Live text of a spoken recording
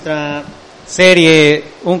Nuestra serie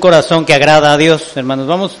Un corazón que agrada a Dios, hermanos.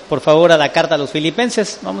 Vamos por favor a la carta a los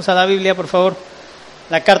Filipenses. Vamos a la Biblia, por favor.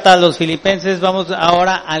 La carta a los Filipenses. Vamos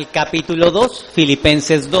ahora al capítulo 2,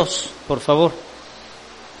 Filipenses 2, por favor.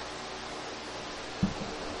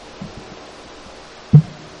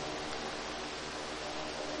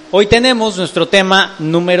 Hoy tenemos nuestro tema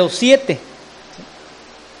número 7.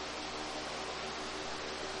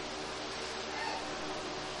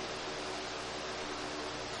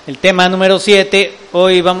 El tema número 7,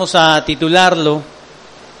 hoy vamos a titularlo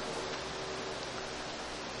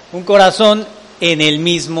Un corazón en el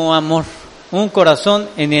mismo amor. Un corazón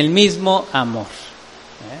en el mismo amor.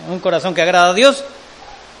 Un corazón que agrada a Dios.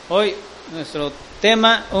 Hoy nuestro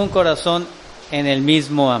tema, un corazón en el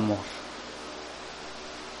mismo amor.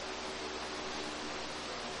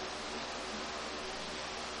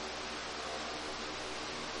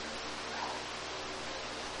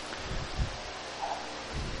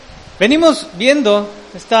 Venimos viendo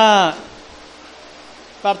esta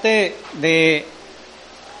parte de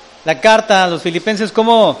la carta a los Filipenses,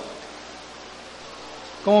 cómo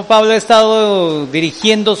Pablo ha estado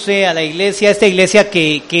dirigiéndose a la iglesia, a esta iglesia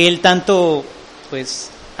que él tanto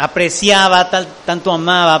apreciaba, tanto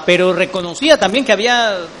amaba, pero reconocía también que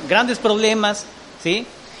había grandes problemas, ¿sí?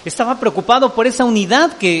 Estaba preocupado por esa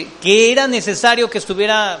unidad que era necesario que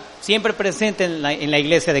estuviera siempre presente en la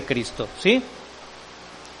iglesia de Cristo, ¿sí?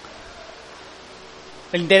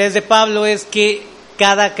 El interés de Pablo es que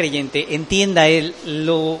cada creyente entienda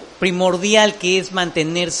lo primordial que es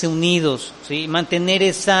mantenerse unidos, ¿sí? Mantener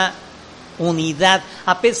esa unidad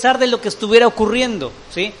a pesar de lo que estuviera ocurriendo,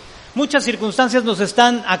 ¿sí? Muchas circunstancias nos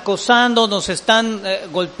están acosando, nos están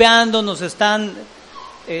golpeando, nos están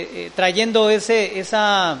trayendo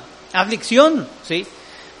esa aflicción, ¿sí?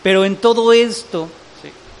 Pero en todo esto, ¿sí?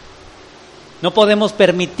 No podemos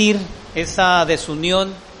permitir esa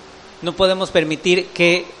desunión. No podemos permitir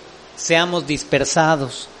que seamos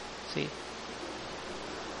dispersados, ¿sí?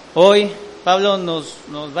 Hoy Pablo nos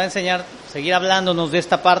va a enseñar, seguir hablándonos de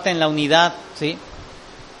esta parte en la unidad, ¿sí?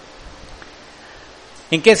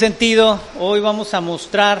 ¿En qué sentido? Hoy vamos a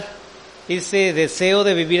mostrar ese deseo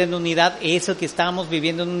de vivir en unidad, eso que estamos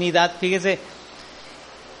viviendo en unidad, fíjese,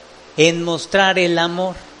 en mostrar el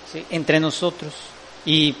amor, ¿sí? Entre nosotros.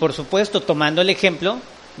 Y por supuesto, tomando el ejemplo,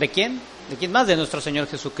 ¿de quién? ¿De quién más? De nuestro Señor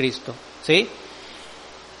Jesucristo, ¿sí?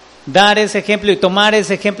 Dar ese ejemplo y tomar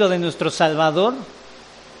ese ejemplo de nuestro Salvador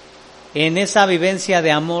en esa vivencia de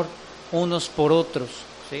amor unos por otros,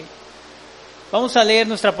 ¿sí? Vamos a leer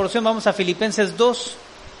nuestra porción, vamos a Filipenses 2,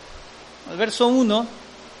 al verso 1,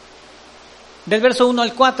 del verso 1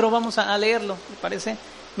 al 4, vamos a leerlo, ¿me parece?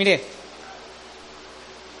 Mire,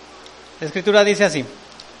 la Escritura dice así: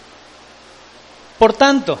 Por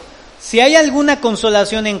tanto, si hay alguna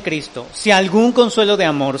consolación en Cristo, si algún consuelo de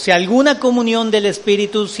amor, si alguna comunión del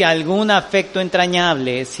Espíritu, si algún afecto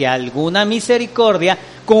entrañable, si alguna misericordia,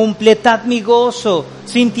 completad mi gozo,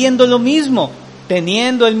 sintiendo lo mismo,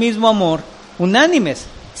 teniendo el mismo amor, unánimes,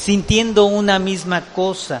 sintiendo una misma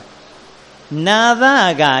cosa. Nada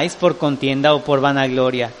hagáis por contienda o por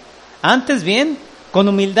vanagloria, antes bien, con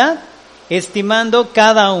humildad, estimando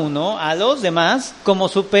cada uno a los demás como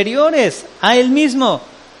superiores a él mismo,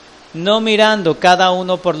 no mirando cada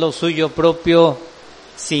uno por lo suyo propio,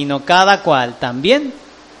 sino cada cual también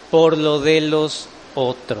por lo de los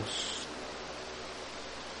otros.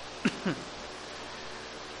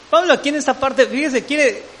 Pablo aquí en esta parte, fíjese,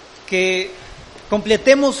 quiere que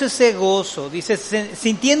completemos ese gozo, dice,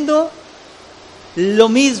 sintiendo lo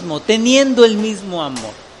mismo, teniendo el mismo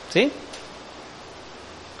amor, ¿sí?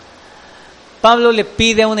 Pablo le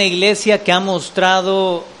pide a una iglesia que ha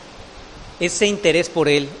mostrado ese interés por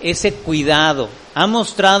él, ese cuidado, ha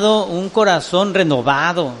mostrado un corazón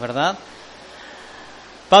renovado, ¿verdad?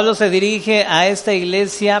 Pablo se dirige a esta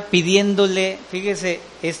iglesia pidiéndole, fíjese,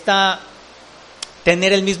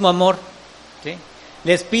 tener el mismo amor, ¿sí?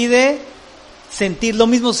 Les pide sentir lo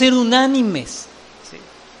mismo, ser unánimes, ¿sí?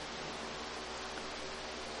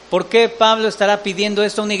 ¿Por qué Pablo estará pidiendo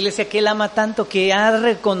esto a una iglesia que él ama tanto, que ha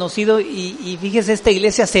reconocido y fíjese, esta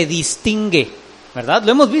iglesia se distingue, ¿verdad?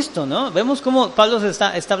 Lo hemos visto, ¿no? Vemos cómo Pablo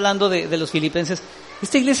está hablando de los filipenses.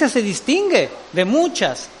 Esta iglesia se distingue de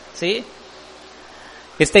muchas, ¿sí?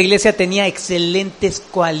 Esta iglesia tenía excelentes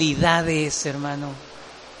cualidades, hermano.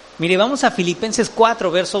 Mire, vamos a Filipenses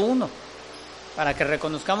 4, verso 1, para que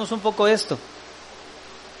reconozcamos un poco esto.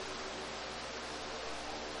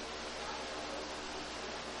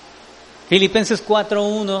 Filipenses 4,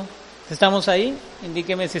 1. ¿Estamos ahí?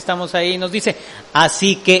 Indíqueme si estamos ahí. Nos dice: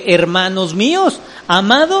 así que, hermanos míos,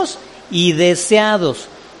 amados y deseados,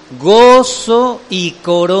 gozo y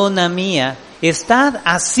corona mía, estad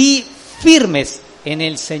así firmes en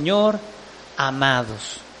el Señor,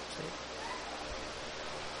 amados.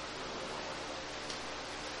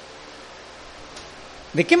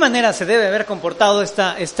 ¿De qué manera se debe haber comportado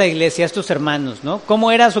esta iglesia, estos hermanos, ¿no?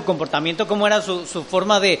 ¿Cómo era su comportamiento? ¿Cómo era su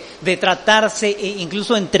forma de tratarse,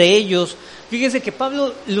 incluso entre ellos? Fíjese que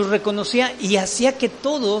Pablo los reconocía y hacía que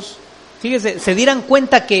todos, fíjese, se dieran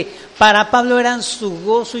cuenta que para Pablo eran su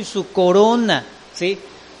gozo y su corona, ¿sí?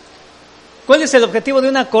 ¿Cuál es el objetivo de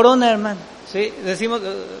una corona, hermano? ¿Sí?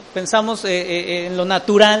 Pensamos en lo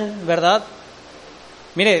natural, ¿verdad?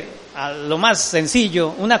 Mire, a lo más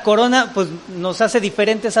sencillo, una corona pues nos hace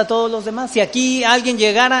diferentes a todos los demás. Si aquí alguien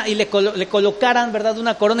llegara y le colocaran, ¿verdad?,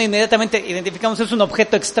 una corona, inmediatamente identificamos es un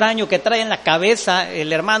objeto extraño que trae en la cabeza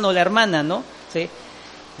el hermano o la hermana, ¿no? ¿Sí?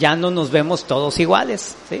 Ya no nos vemos todos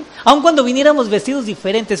iguales, ¿sí? Aun cuando viniéramos vestidos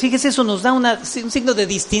diferentes, fíjese, eso nos da un signo de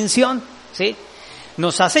distinción, ¿sí?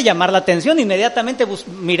 Nos hace llamar la atención, inmediatamente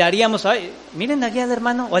miraríamos, ay, miren allá el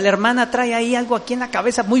hermano o la hermana trae ahí algo aquí en la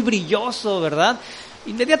cabeza muy brilloso, ¿verdad?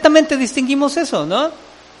 Inmediatamente distinguimos eso, ¿no?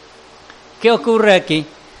 ¿Qué ocurre aquí?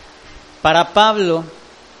 Para Pablo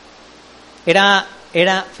era,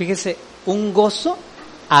 fíjese, un gozo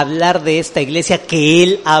hablar de esta iglesia que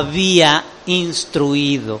él había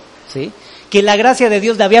instruido, ¿sí? Que la gracia de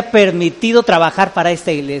Dios le había permitido trabajar para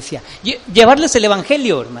esta iglesia, llevarles el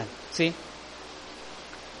evangelio, hermano, ¿sí?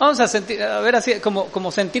 Vamos a ver así,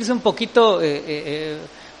 como sentirse un poquito,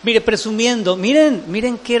 mire, presumiendo,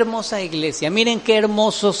 miren qué hermosa iglesia, miren qué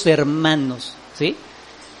hermosos hermanos, ¿sí?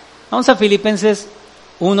 Vamos a Filipenses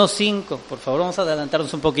 1:5, por favor, vamos a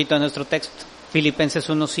adelantarnos un poquito a nuestro texto. Filipenses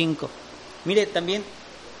 1:5. Mire también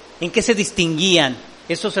en qué se distinguían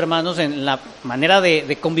estos hermanos en la manera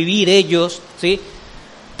de convivir ellos, ¿sí?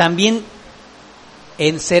 También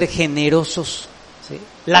en ser generosos, ¿sí?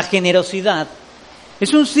 La generosidad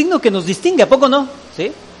es un signo que nos distingue, ¿a poco no?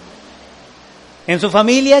 ¿Sí? En su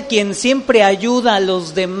familia, quien siempre ayuda a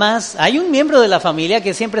los demás, hay un miembro de la familia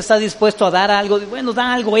que siempre está dispuesto a dar algo, bueno,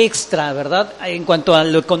 da algo extra, ¿verdad? En cuanto a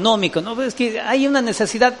lo económico, ¿no? Es que hay una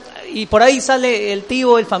necesidad y por ahí sale el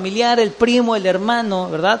tío, el familiar, el primo, el hermano,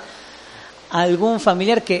 ¿verdad? Algún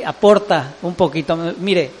familiar que aporta un poquito.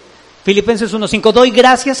 Mire, Filipenses 1:5, doy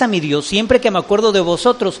gracias a mi Dios siempre que me acuerdo de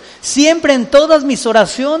vosotros, siempre en todas mis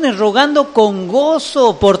oraciones, rogando con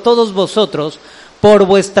gozo por todos vosotros, por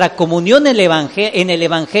vuestra comunión en el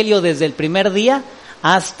Evangelio desde el primer día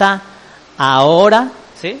hasta ahora,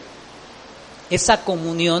 ¿sí? Esa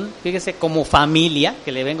comunión, fíjese, como familia,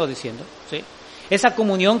 que le vengo diciendo, ¿sí? Esa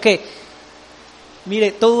comunión que,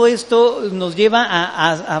 mire, todo esto nos lleva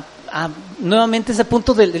a nuevamente ese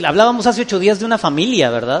punto hablábamos hace 8 días de una familia,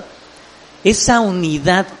 ¿verdad? Esa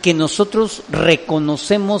unidad que nosotros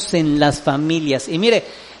reconocemos en las familias. Y mire,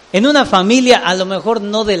 en una familia a lo mejor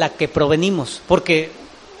no de la que provenimos, porque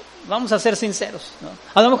vamos a ser sinceros, ¿no?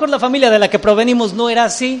 A lo mejor la familia de la que provenimos no era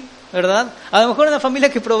así, ¿verdad? A lo mejor en la familia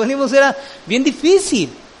que provenimos era bien difícil,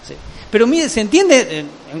 ¿sí? Pero mire, se entiende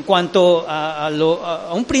en cuanto a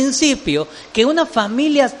un principio que una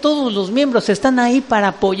familia, todos los miembros están ahí para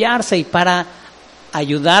apoyarse y para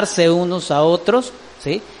ayudarse unos a otros,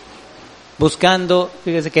 ¿sí? Buscando,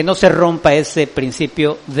 fíjese, que no se rompa ese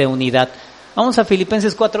principio de unidad. Vamos a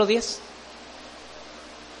Filipenses 4:10.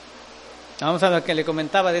 Vamos a lo que le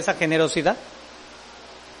comentaba de esa generosidad.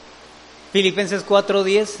 Filipenses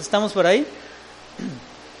 4:10, ¿estamos por ahí?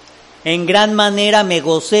 En gran manera me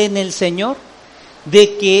gocé en el Señor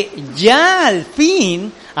de que ya al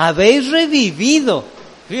fin habéis revivido,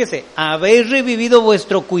 fíjese, habéis revivido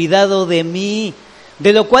vuestro cuidado de mí,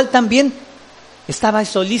 de lo cual también estabais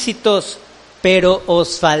solícitos, pero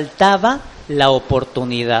os faltaba la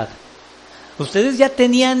oportunidad. Ustedes ya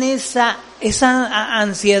tenían esa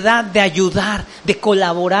ansiedad de ayudar, de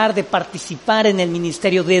colaborar, de participar en el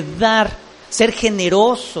ministerio, de dar, ser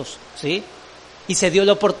generosos, ¿sí? Y se dio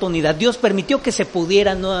la oportunidad. Dios permitió que se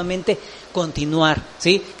pudiera nuevamente continuar,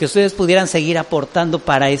 ¿sí? Que ustedes pudieran seguir aportando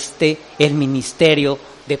para el ministerio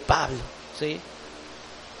de Pablo, ¿sí?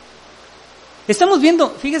 Estamos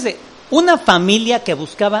viendo, fíjese, una familia que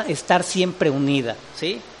buscaba estar siempre unida,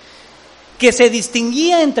 ¿sí? Que se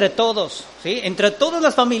distinguía entre todos, ¿sí? Entre todas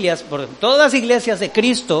las familias, por todas las iglesias de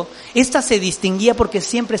Cristo, esta se distinguía porque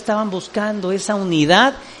siempre estaban buscando esa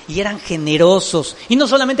unidad y eran generosos. Y no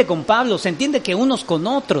solamente con Pablo, se entiende que unos con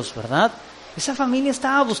otros, ¿verdad? Esa familia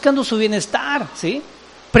estaba buscando su bienestar, ¿sí?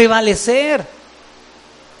 Prevalecer.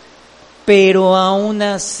 Pero aún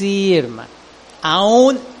así, hermano,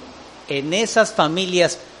 aún en esas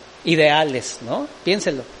familias ideales, ¿no?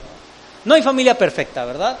 Piénselo. No hay familia perfecta,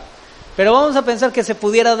 ¿verdad? Pero vamos a pensar que se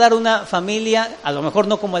pudiera dar una familia, a lo mejor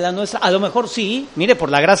no como la nuestra, a lo mejor sí, mire, por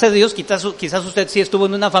la gracia de Dios, quizás usted sí estuvo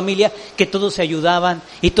en una familia que todos se ayudaban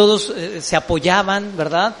y todos se apoyaban,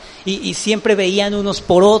 ¿verdad? Y siempre veían unos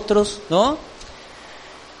por otros, ¿no?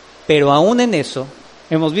 Pero aún en eso,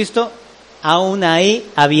 hemos visto, aún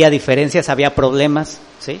ahí había diferencias, había problemas,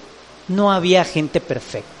 ¿sí? No había gente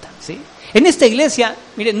perfecta, ¿sí? En esta iglesia,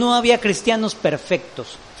 mire, no había cristianos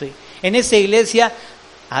perfectos, ¿sí? En esta iglesia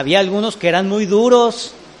había algunos que eran muy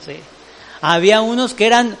duros, ¿sí? Había unos que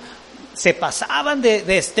se pasaban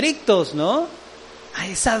de estrictos, ¿no? A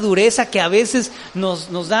esa dureza que a veces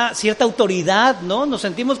nos da cierta autoridad, ¿no? Nos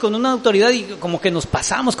sentimos con una autoridad y como que nos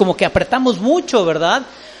pasamos, como que apretamos mucho, ¿verdad?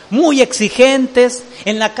 Muy exigentes.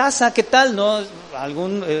 En la casa, ¿qué tal, no?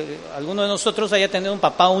 Alguno de nosotros haya tenido un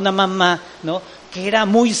papá o una mamá, ¿no? Que era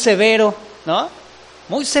muy severo, ¿no?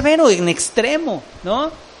 Muy severo en extremo, ¿no?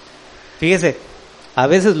 Fíjese. A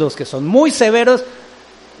veces los que son muy severos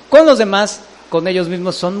con los demás, con ellos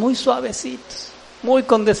mismos son muy suavecitos, muy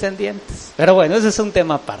condescendientes. Pero bueno, ese es un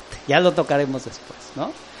tema aparte, ya lo tocaremos después,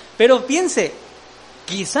 ¿no? Pero piense,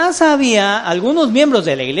 quizás había algunos miembros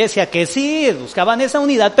de la iglesia que sí buscaban esa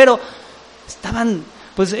unidad, pero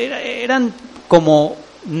eran como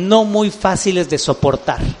no muy fáciles de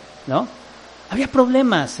soportar, ¿no? Había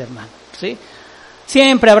problemas, hermano, ¿sí?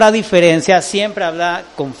 Siempre habrá diferencias, siempre habrá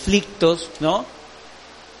conflictos, ¿no?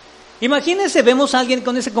 Imagínense, vemos a alguien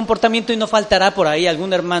con ese comportamiento y no faltará por ahí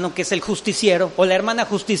algún hermano que es el justiciero o la hermana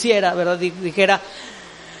justiciera, ¿verdad? Dijera,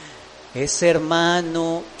 ese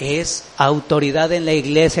hermano es autoridad en la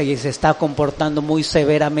iglesia y se está comportando muy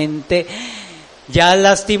severamente. Ya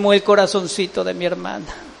lastimó el corazoncito de mi hermana.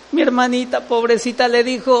 Mi hermanita pobrecita le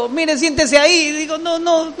dijo, mire, siéntese ahí. Y digo,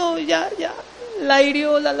 no, ya, la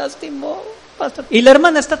hirió, la lastimó, pastor. Y la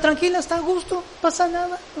hermana está tranquila, está a gusto, pasa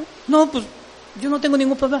nada. No, pues yo no tengo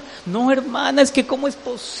ningún problema. No, hermana, es que cómo es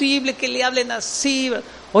posible que le hablen así.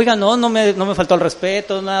 Oiga, no me faltó el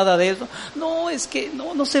respeto, nada de eso. No, es que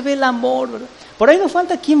no se ve el amor, ¿verdad? Por ahí nos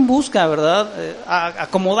falta quien busca, ¿verdad?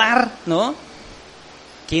 Acomodar, ¿no?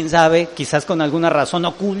 Quién sabe, quizás con alguna razón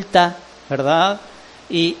oculta, ¿verdad?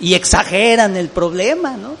 Y exageran el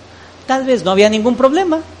problema, ¿no? Tal vez no había ningún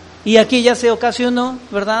problema y aquí ya se ocasionó,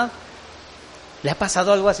 ¿verdad? ¿Le ha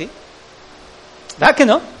pasado algo así? ¿Verdad que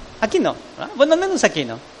no? Aquí no, ¿verdad? Bueno, al menos aquí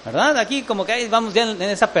no, ¿verdad? Aquí como que ahí vamos ya en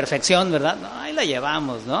esa perfección, ¿verdad? No, ahí la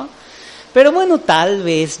llevamos, ¿no? Pero bueno, tal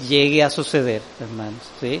vez llegue a suceder, hermanos,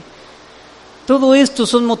 ¿sí? Todo esto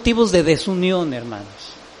son motivos de desunión, hermanos.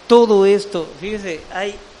 Todo esto, fíjese,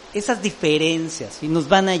 hay esas diferencias y nos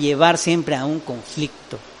van a llevar siempre a un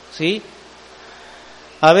conflicto, ¿sí?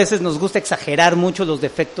 A veces nos gusta exagerar mucho los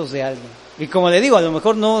defectos de alguien. Y como le digo, a lo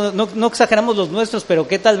mejor no exageramos los nuestros, pero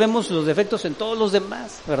 ¿qué tal vemos los defectos en todos los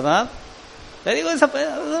demás, verdad? Le digo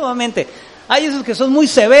nuevamente, hay esos que son muy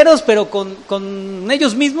severos, pero con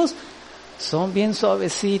ellos mismos son bien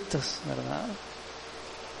suavecitos, ¿verdad?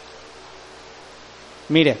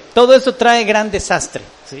 Mire, todo esto trae gran desastre,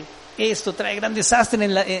 ¿sí? Esto trae gran desastre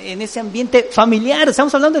en ese ambiente familiar.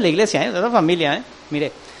 Estamos hablando de la iglesia, de la familia,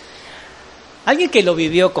 Mire, alguien que lo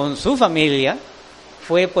vivió con su familia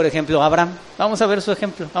fue, por ejemplo, Abraham. Vamos a ver su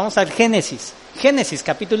ejemplo. Vamos al Génesis. Génesis,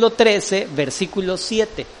 capítulo 13, versículo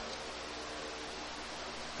 7.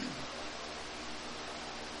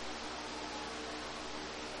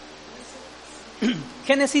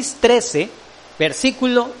 Génesis 13,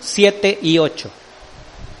 versículo 7 y 8.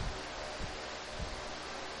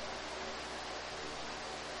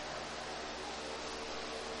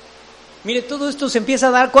 Mire, todo esto se empieza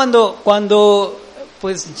a dar cuando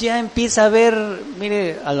pues ya empieza a haber,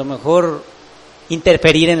 mire, a lo mejor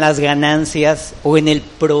interferir en las ganancias o en el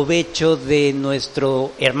provecho de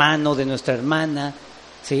nuestro hermano, de nuestra hermana,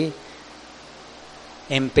 ¿sí?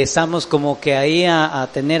 Empezamos como que ahí a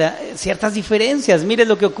tener ciertas diferencias. Mire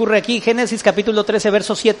lo que ocurre aquí, Génesis capítulo 13,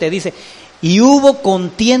 verso 7, dice, y hubo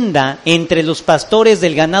contienda entre los pastores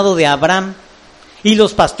del ganado de Abraham y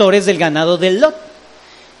los pastores del ganado de Lot.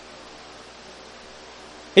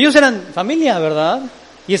 Ellos eran familia, ¿verdad?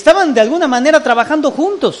 Y estaban de alguna manera trabajando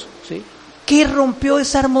juntos, ¿sí? ¿Qué rompió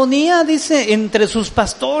esa armonía? Dice, entre sus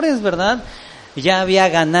pastores, ¿verdad? Ya había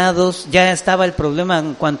ganados, ya estaba el problema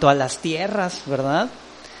en cuanto a las tierras, ¿verdad?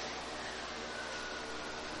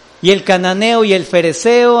 Y el cananeo y el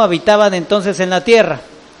fereceo habitaban entonces en la tierra.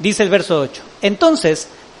 Dice el verso 8. Entonces,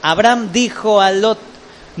 Abraham dijo a Lot,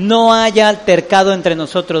 no haya altercado entre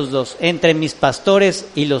nosotros dos, entre mis pastores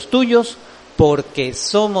y los tuyos, porque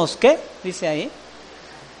somos, ¿qué? Dice ahí.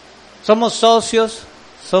 Somos socios,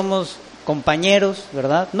 somos compañeros,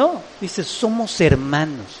 ¿verdad? No, dice, somos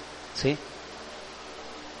hermanos, ¿sí?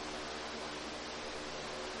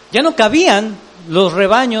 Ya no cabían los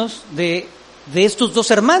rebaños de estos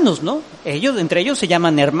dos hermanos, ¿no? Entre ellos se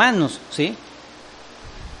llaman hermanos, ¿sí?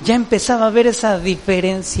 Ya empezaba a haber esa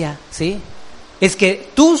diferencia, ¿sí? Es que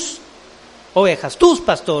tus ovejas, tus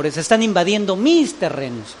pastores están invadiendo mis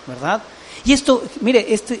terrenos, ¿verdad? Y esto,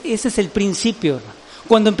 mire, ese es el principio, hermano.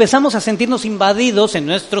 Cuando empezamos a sentirnos invadidos en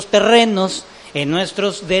nuestros terrenos, en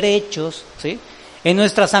nuestros derechos, ¿sí? En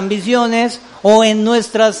nuestras ambiciones o en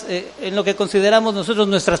en lo que consideramos nosotros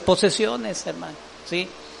nuestras posesiones, hermano, ¿sí?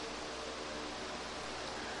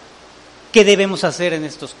 ¿Qué debemos hacer en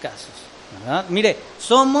estos casos? ¿Verdad? Mire,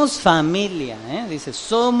 somos familia, dice,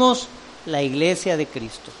 somos la iglesia de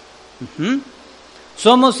Cristo. Uh-huh.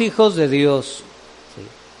 Somos hijos de Dios. ¿Sí?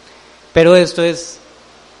 Pero esto es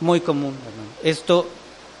muy común, hermano. Esto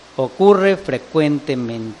ocurre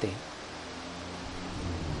frecuentemente.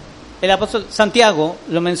 El apóstol Santiago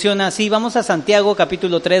lo menciona así. Vamos a Santiago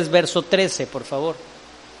capítulo 3, verso 13, por favor.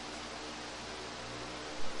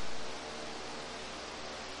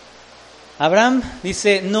 Abraham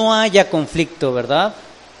dice, no haya conflicto, ¿verdad?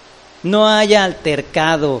 No haya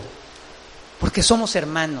altercado, porque somos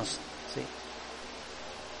hermanos. ¿Sí?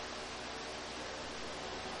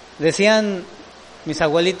 Decían mis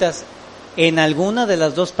abuelitas, en alguna de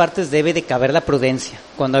las dos partes debe de caber la prudencia,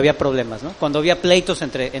 cuando había problemas, ¿no? Cuando había pleitos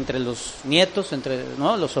entre los nietos,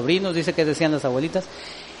 ¿no? Los sobrinos, dice que decían las abuelitas,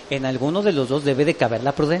 en alguno de los dos debe de caber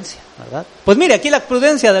la prudencia, ¿verdad? Pues mire, aquí la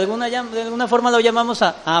prudencia de alguna forma lo llamamos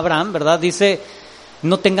a Abraham, ¿verdad? Dice,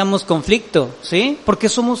 no tengamos conflicto, ¿sí? Porque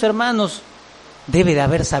somos hermanos. Debe de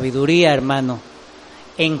haber sabiduría, hermano.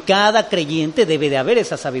 En cada creyente debe de haber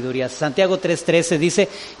esa sabiduría. Santiago 3:13 dice,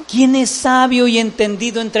 ¿quién es sabio y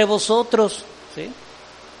entendido entre vosotros? ¿Sí?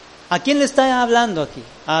 ¿A quién le está hablando aquí?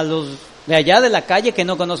 ¿A los de allá de la calle que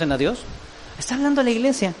no conocen a Dios? Está hablando a la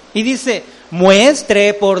iglesia. Y dice,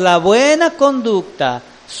 muestre por la buena conducta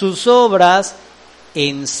sus obras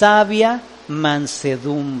en sabia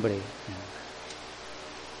mansedumbre.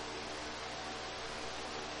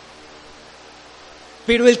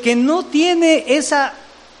 Pero el que no tiene esa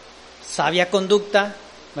sabia conducta,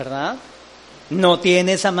 ¿verdad? No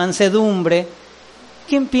tiene esa mansedumbre,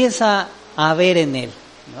 ¿qué empieza a ver en él?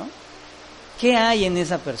 ¿No? ¿Qué hay en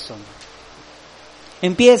esa persona?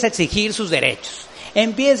 Empieza a exigir sus derechos,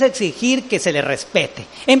 empieza a exigir que se le respete,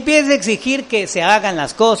 empieza a exigir que se hagan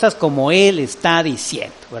las cosas como él está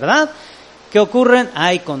diciendo, ¿verdad? ¿Qué ocurren?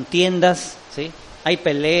 Hay contiendas, ¿sí? Hay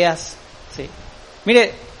peleas, ¿sí?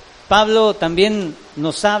 Mire, Pablo también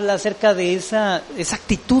nos habla acerca de esa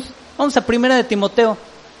actitud. Vamos a 1 de Timoteo,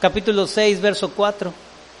 capítulo 6, verso 4.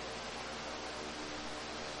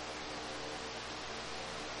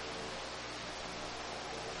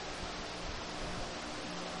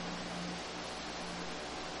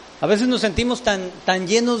 A veces nos sentimos tan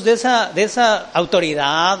llenos de esa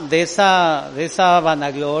autoridad, de esa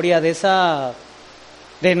vanagloria,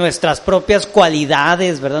 de nuestras propias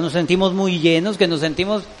cualidades, ¿verdad? Nos sentimos muy llenos, que nos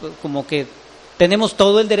sentimos como que tenemos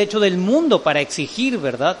todo el derecho del mundo para exigir,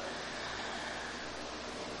 ¿verdad?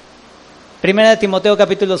 1 de Timoteo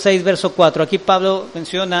capítulo 6, verso 4. Aquí Pablo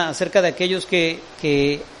menciona acerca de aquellos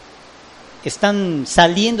que están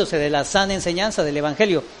saliéndose de la sana enseñanza del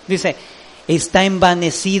Evangelio. Dice, está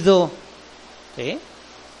envanecido. ¿Sí?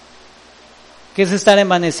 ¿Qué es estar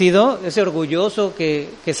envanecido? Ese orgulloso que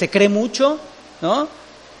se cree mucho, ¿no?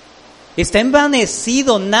 Está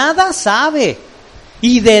envanecido, nada sabe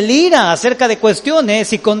y delira acerca de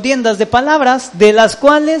cuestiones y contiendas de palabras de las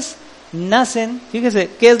cuales nacen, fíjese,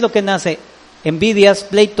 ¿qué es lo que nace? Envidias,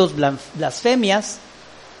 pleitos, blasfemias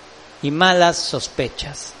y malas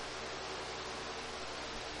sospechas.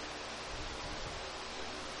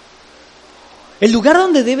 El lugar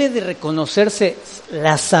donde debe de reconocerse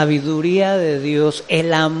la sabiduría de Dios,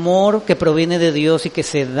 el amor que proviene de Dios y que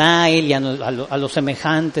se da a Él y a los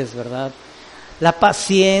semejantes, ¿verdad? La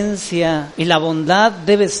paciencia y la bondad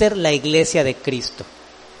debe ser la iglesia de Cristo.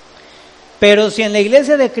 Pero si en la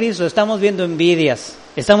iglesia de Cristo estamos viendo envidias,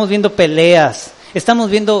 estamos viendo peleas, estamos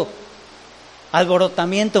viendo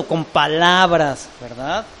alborotamiento con palabras,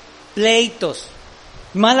 ¿verdad? Pleitos,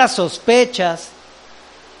 malas sospechas,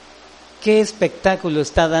 ¿qué espectáculo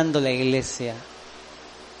está dando la iglesia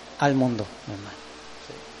al mundo, hermano?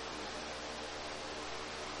 Sí.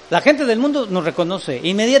 La gente del mundo nos reconoce,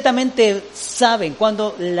 inmediatamente saben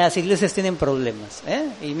cuando las iglesias tienen problemas,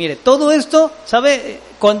 Y mire, todo esto, ¿sabe?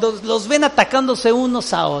 Cuando los ven atacándose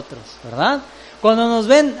unos a otros, ¿verdad? Cuando nos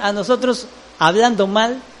ven a nosotros hablando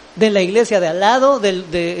mal de la iglesia de al lado,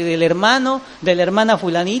 del hermano, de la hermana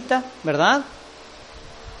fulanita, ¿verdad?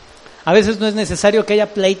 A veces no es necesario que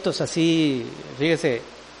haya pleitos así, fíjese,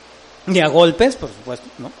 ni a golpes, por supuesto,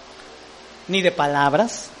 ¿no? Ni de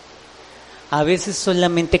palabras, A veces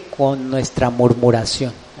solamente con nuestra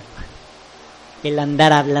murmuración, el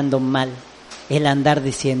andar hablando mal, el andar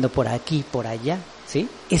diciendo por aquí, por allá, ¿sí?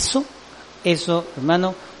 Eso,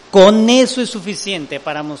 hermano, con eso es suficiente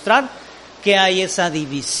para mostrar que hay esa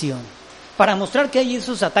división, para mostrar que hay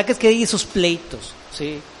esos ataques, que hay esos pleitos,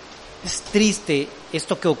 ¿sí? Es triste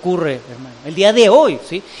esto que ocurre, hermano, el día de hoy,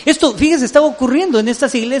 ¿sí? Esto, fíjese, estaba ocurriendo en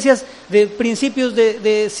estas iglesias de principios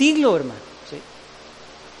de siglo, hermano, ¿sí?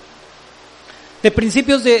 De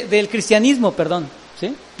principios del cristianismo, perdón,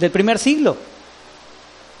 ¿sí? Del primer siglo.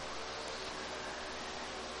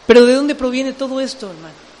 Pero ¿de dónde proviene todo esto,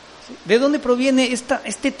 hermano? ¿Sí? ¿De dónde proviene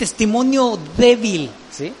este testimonio débil?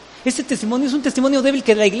 ¿Sí? Este testimonio es un testimonio débil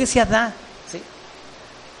que la iglesia da, ¿sí?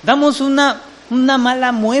 Damos una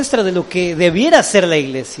mala muestra de lo que debiera ser la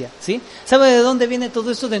iglesia, ¿sí? ¿Sabe de dónde viene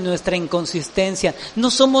todo esto? De nuestra inconsistencia.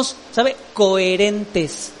 No somos, ¿sabe?,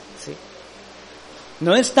 coherentes, ¿sí?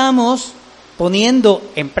 No estamos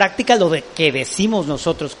poniendo en práctica lo de que decimos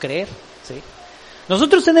nosotros creer, ¿sí?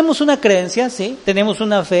 Nosotros tenemos una creencia, ¿sí? Tenemos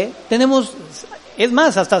una fe, tenemos, es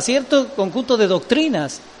más, hasta cierto conjunto de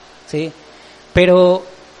doctrinas, ¿sí? Pero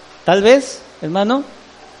tal vez, hermano,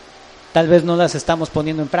 tal vez no las estamos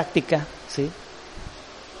poniendo en práctica, ¿sí?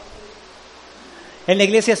 En la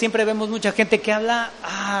iglesia siempre vemos mucha gente que habla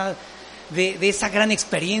de esa gran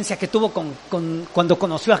experiencia que tuvo cuando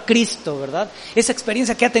conoció a Cristo, ¿verdad? Esa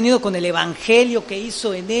experiencia que ha tenido con el Evangelio, que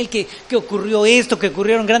hizo en él, que ocurrió esto, que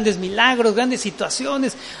ocurrieron grandes milagros, grandes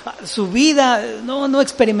situaciones. Su vida no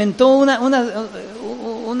experimentó un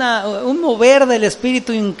mover del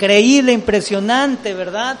Espíritu increíble, impresionante,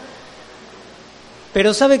 ¿verdad?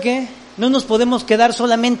 Pero ¿sabe qué? No nos podemos quedar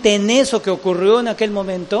solamente en eso que ocurrió en aquel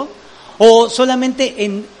momento, o solamente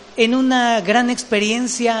en una gran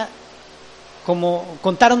experiencia, como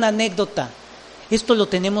contar una anécdota. Esto lo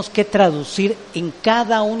tenemos que traducir en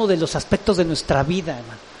cada uno de los aspectos de nuestra vida,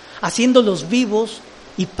 hermano, haciéndolos vivos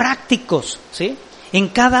y prácticos, ¿sí? En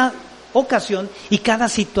cada ocasión y cada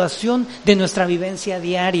situación de nuestra vivencia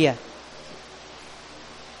diaria.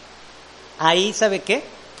 Ahí, ¿sabe qué?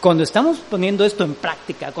 Cuando estamos poniendo esto en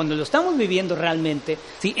práctica, cuando lo estamos viviendo realmente,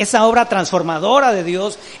 ¿sí? Esa obra transformadora de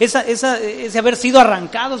Dios, ese haber sido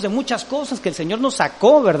arrancados de muchas cosas que el Señor nos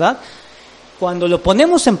sacó, ¿verdad? Cuando lo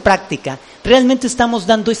ponemos en práctica, realmente estamos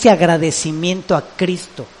dando ese agradecimiento a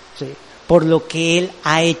Cristo, ¿sí?, por lo que Él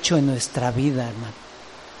ha hecho en nuestra vida, hermano.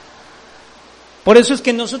 Por eso es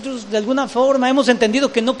que nosotros de alguna forma hemos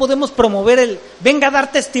entendido que no podemos promover venga a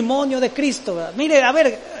dar testimonio de Cristo, ¿verdad? Mire, a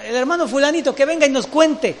ver, el hermano fulanito que venga y nos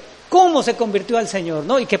cuente cómo se convirtió al Señor,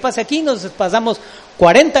 ¿no? Y que pase aquí, nos pasamos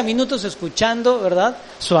 40 minutos escuchando, ¿verdad?,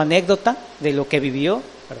 su anécdota de lo que vivió,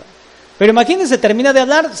 ¿verdad? Pero imagínense, termina de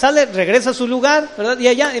hablar, sale, regresa a su lugar, ¿verdad? Y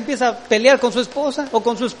allá empieza a pelear con su esposa o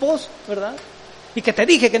con su esposo, ¿verdad? Y que te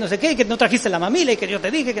dije que no sé qué, y que no trajiste la mamila, y que yo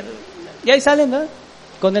te dije que... Y ahí salen, ¿verdad?,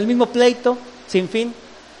 con el mismo pleito sin fin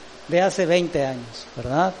de hace 20 años,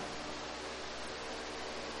 ¿verdad?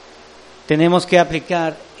 Tenemos que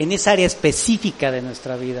aplicar en esa área específica de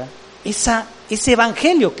nuestra vida ese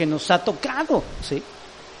evangelio que nos ha tocado, ¿sí?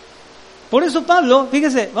 Por eso Pablo,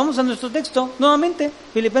 fíjese, vamos a nuestro texto nuevamente,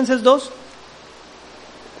 Filipenses 2.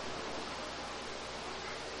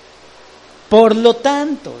 Por lo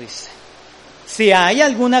tanto, dice, si hay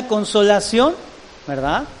alguna consolación,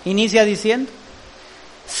 ¿verdad? Inicia diciendo,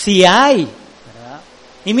 si hay, ¿verdad?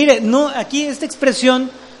 Y mire, no, aquí esta expresión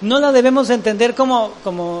no la debemos entender como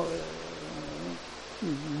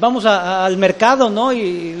vamos al mercado, ¿no?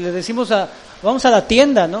 Y le decimos vamos a la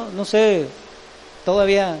tienda, ¿no? No sé,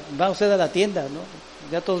 todavía va usted a la tienda, ¿no?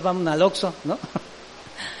 Ya todos van al Oxxo, ¿no?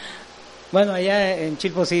 Bueno, allá en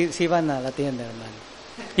Chilpo sí van a la tienda, hermano.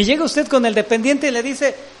 Y llega usted con el dependiente y le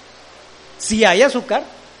dice, ¿sí hay azúcar?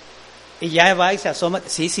 Y ya va y se asoma,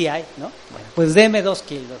 sí hay, ¿no? Bueno, pues deme 2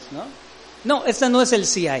 kilos, ¿no? No, esta no es el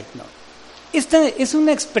sí hay, no. Esta es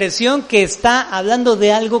una expresión que está hablando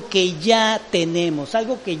de algo que ya tenemos,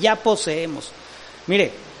 algo que ya poseemos.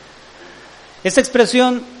 Mire, esta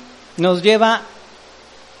expresión nos lleva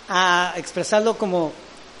a expresarlo como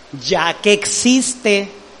ya que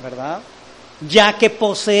existe, ¿verdad? Ya que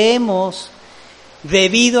poseemos,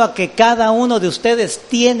 debido a que cada uno de ustedes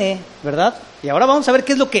tiene, ¿verdad? Y ahora vamos a ver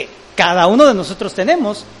qué es lo que cada uno de nosotros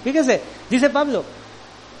tenemos. Fíjese, dice Pablo,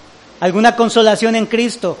 alguna consolación en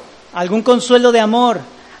Cristo, algún consuelo de amor,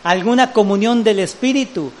 alguna comunión del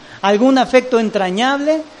Espíritu, algún afecto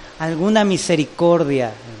entrañable, alguna misericordia,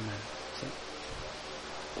 hermano. ¿Sí?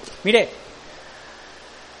 Mire,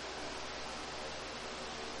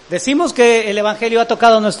 decimos que el Evangelio ha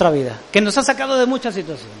tocado nuestra vida, que nos ha sacado de muchas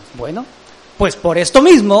situaciones. Bueno, pues por esto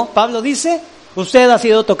mismo, Pablo dice, usted ha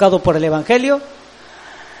sido tocado por el Evangelio,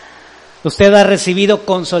 Usted ha recibido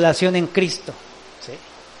consolación en Cristo. ¿Sí?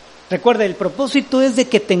 Recuerde, el propósito es de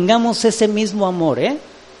que tengamos ese mismo amor,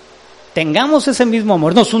 Tengamos ese mismo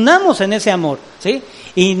amor, nos unamos en ese amor, ¿sí?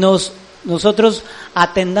 Y nosotros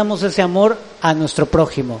atendamos ese amor a nuestro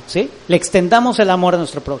prójimo, ¿sí? Le extendamos el amor a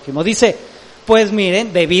nuestro prójimo. Dice, pues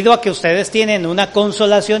miren, debido a que ustedes tienen una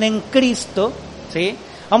consolación en Cristo, ¿sí?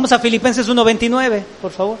 Vamos a Filipenses 1:29,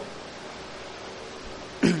 por favor.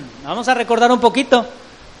 Vamos a recordar un poquito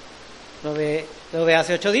lo de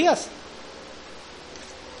hace 8 días.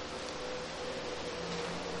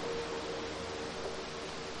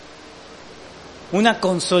 Una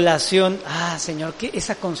consolación. Señor,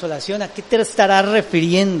 esa consolación, ¿a qué te estarás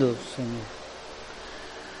refiriendo, Señor?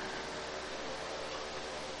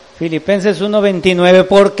 Filipenses 1:29,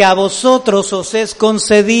 porque a vosotros os es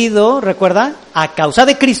concedido, ¿recuerda? A causa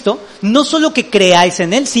de Cristo, no solo que creáis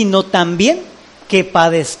en Él, sino también que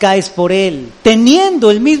padezcáis por Él,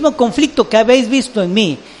 teniendo el mismo conflicto que habéis visto en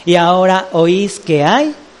mí, y ahora oís que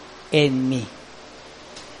hay en mí.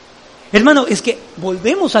 Hermano, es que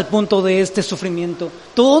volvemos al punto de este sufrimiento.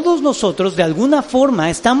 Todos nosotros, de alguna forma,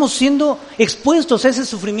 estamos siendo expuestos a ese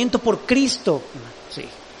sufrimiento por Cristo. Sí.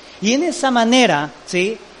 Y en esa manera,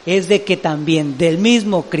 ¿sí?, es de que también del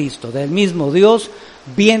mismo Cristo, del mismo Dios,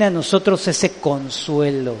 viene a nosotros ese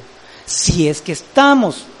consuelo. Si es que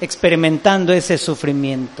estamos experimentando ese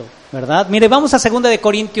sufrimiento, ¿verdad? Mire, vamos a 2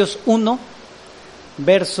 Corintios 1,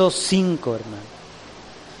 verso 5, hermano.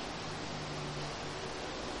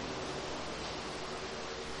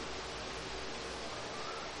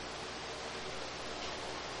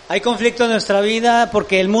 Hay conflicto en nuestra vida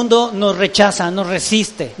porque el mundo nos rechaza, nos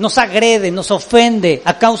resiste, nos agrede, nos ofende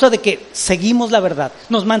a causa de que seguimos la verdad,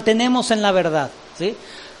 nos mantenemos en la verdad, ¿sí?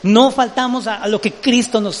 No faltamos a lo que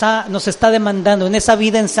Cristo nos está demandando en esa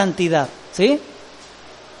vida en santidad, ¿sí?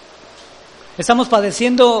 Estamos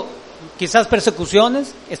padeciendo quizás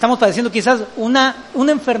persecuciones, estamos padeciendo quizás una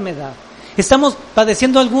enfermedad, estamos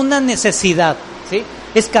padeciendo alguna necesidad, ¿sí?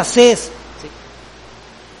 Escasez.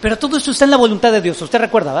 Pero todo eso está en la voluntad de Dios. Usted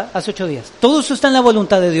recuerda, ¿va? Hace 8 días. Todo eso está en la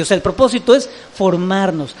voluntad de Dios. El propósito es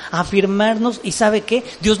formarnos, afirmarnos, y ¿sabe qué?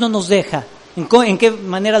 Dios no nos deja. ¿En qué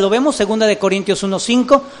manera lo vemos? 2 Corintios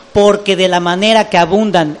 1:5, porque de la manera que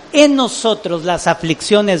abundan en nosotros las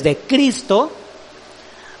aflicciones de Cristo,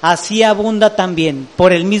 así abunda también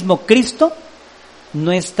por el mismo Cristo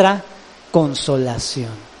nuestra consolación.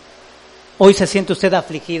 ¿Hoy se siente usted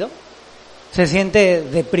afligido? Se siente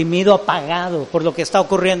deprimido, apagado por lo que está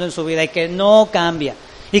ocurriendo en su vida y que no cambia,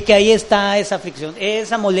 y que ahí está esa aflicción,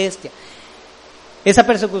 esa molestia, esa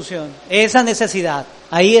persecución, esa necesidad.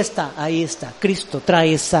 Ahí está. Cristo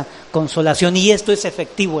trae esa consolación, y esto es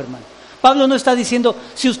efectivo, hermano. Pablo no está diciendo,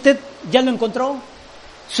 si usted ya lo encontró,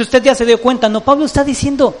 si usted ya se dio cuenta. No, Pablo está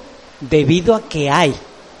diciendo, debido a que hay.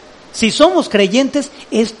 Si somos creyentes,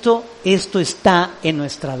 esto está en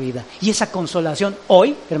nuestra vida. Y esa consolación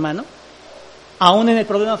hoy, hermano, aún en el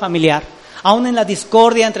problema familiar, aún en la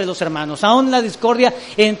discordia entre los hermanos, aún en la discordia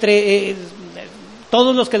entre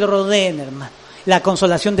todos los que lo rodeen, hermano, la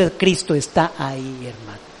consolación de Cristo está ahí,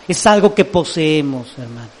 hermano. Es algo que poseemos,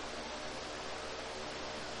 hermano.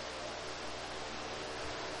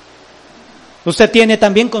 Usted tiene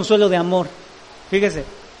también consuelo de amor. Fíjese,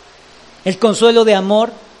 el consuelo de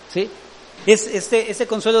amor, ¿sí? Ese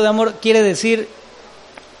consuelo de amor quiere decir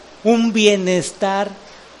un bienestar.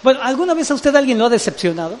 Bueno, ¿alguna vez a usted alguien lo ha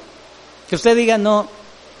decepcionado? Que usted diga, no,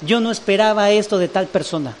 yo no esperaba esto de tal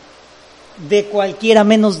persona, de cualquiera,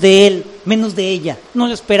 menos de él, menos de ella, no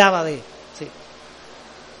lo esperaba de él. Sí.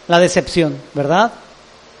 La decepción, ¿verdad?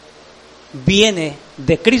 Viene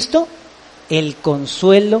de Cristo el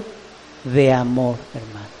consuelo de amor,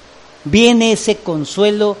 hermano. Viene ese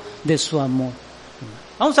consuelo de su amor.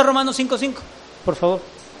 Vamos a Romanos 5:5, por favor.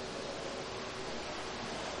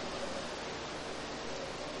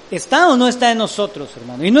 ¿Está o no está en nosotros,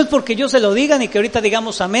 hermano? Y no es porque yo se lo diga ni que ahorita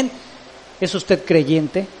digamos amén. ¿Es usted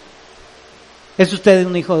creyente? ¿Es usted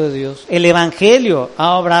un hijo de Dios? El Evangelio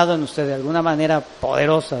ha obrado en usted de alguna manera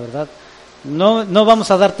poderosa, ¿verdad? No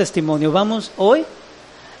vamos a dar testimonio, vamos hoy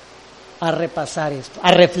a repasar esto,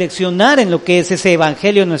 a reflexionar en lo que es ese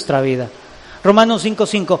Evangelio en nuestra vida. Romanos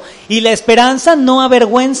 5:5. Y la esperanza no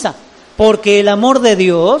avergüenza, porque el amor de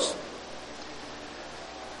Dios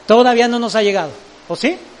todavía no nos ha llegado. ¿O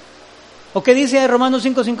sí? ¿O qué dice Romanos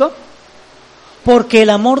 5:5? Porque el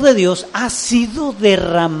amor de Dios ha sido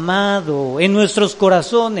derramado en nuestros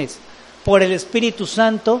corazones por el Espíritu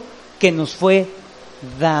Santo que nos fue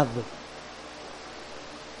dado.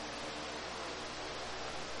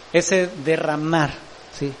 Ese derramar,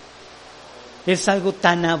 ¿sí? Es algo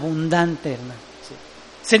tan abundante, hermano.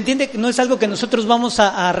 ¿Sí? Se entiende que no es algo que nosotros vamos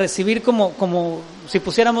a recibir como si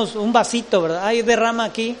pusiéramos un vasito, ¿verdad? Hay derrama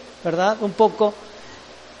aquí, ¿verdad? Un poco.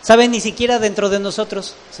 ¿Sabe? Ni siquiera dentro de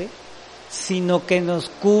nosotros, ¿sí? Sino que nos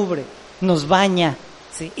cubre, nos baña,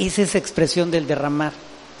 ¿sí? Esa es expresión del derramar,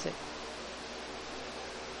 ¿sí?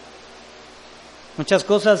 Muchas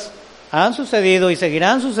cosas han sucedido y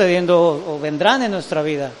seguirán sucediendo o vendrán en nuestra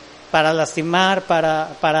vida para lastimar,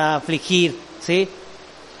 para afligir, ¿sí?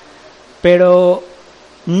 Pero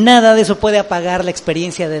nada de eso puede apagar la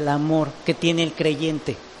experiencia del amor que tiene el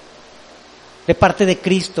creyente de parte de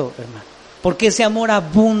Cristo, hermano. Porque ese amor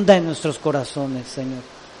abunda en nuestros corazones, Señor.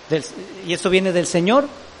 Y esto viene del Señor,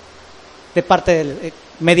 de parte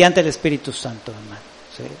mediante el Espíritu Santo, hermano.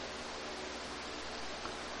 ¿Sí?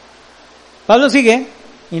 Pablo sigue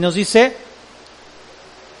y nos dice: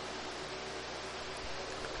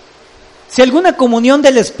 si alguna comunión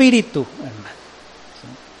del Espíritu, hermano, ¿sí?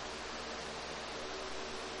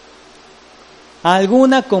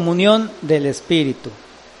 Alguna comunión del Espíritu.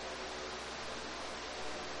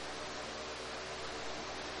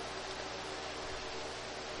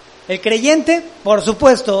 El creyente, por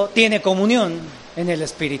supuesto, tiene comunión en el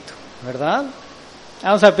Espíritu, ¿verdad?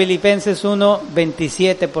 Vamos a Filipenses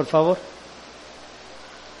 1:27, por favor.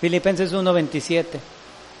 Filipenses 1:27.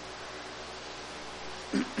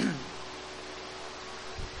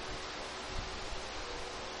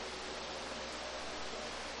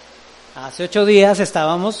 Hace 8 días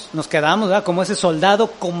nos quedamos, ¿verdad? Como ese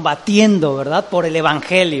soldado combatiendo, ¿verdad? Por el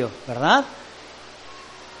Evangelio, ¿verdad?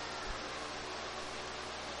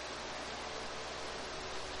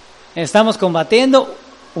 Estamos combatiendo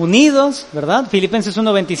unidos, ¿verdad? Filipenses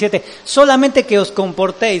 1:27. Solamente que os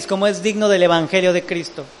comportéis como es digno del Evangelio de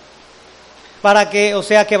Cristo. Para que, o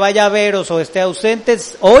sea, que vaya a veros o esté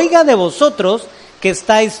ausentes, oiga de vosotros que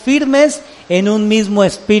estáis firmes en un mismo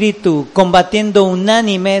espíritu, combatiendo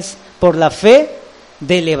unánimes por la fe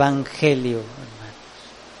del Evangelio, hermanos.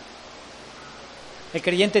 El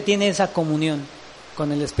creyente tiene esa comunión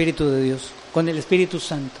con el Espíritu de Dios, con el Espíritu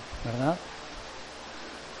Santo, ¿verdad?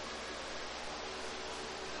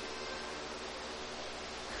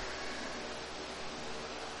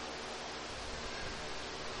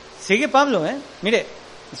 Sigue Pablo, mire,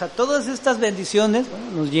 o sea, todas estas bendiciones, bueno,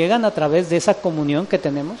 nos llegan a través de esa comunión que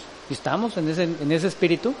tenemos, y estamos en ese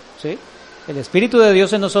espíritu, ¿sí? El Espíritu de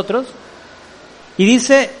Dios en nosotros, y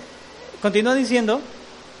dice, continúa diciendo,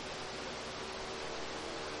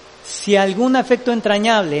 si algún afecto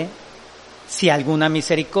entrañable, si alguna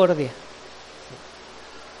misericordia.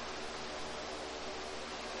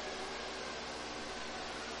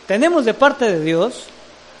 Tenemos de parte de Dios,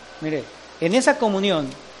 mire, en esa comunión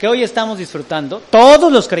que hoy estamos disfrutando,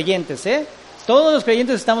 todos los creyentes, todos los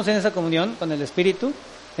creyentes estamos en esa comunión con el Espíritu,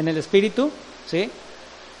 en el Espíritu, ¿sí?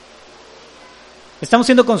 Estamos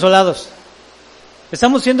siendo consolados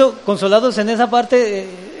en esa parte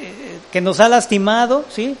que nos ha lastimado,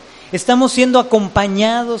 ¿sí? Estamos siendo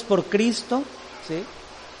acompañados por Cristo, ¿sí?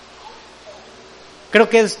 Creo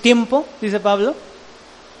que es tiempo, dice Pablo,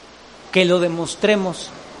 que lo demostremos,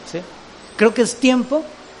 ¿sí? Creo que es tiempo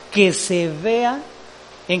que se vea,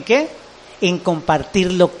 ¿en qué? En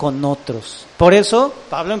compartirlo con otros. Por eso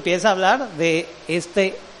Pablo empieza a hablar de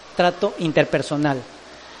este trato interpersonal,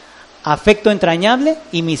 afecto entrañable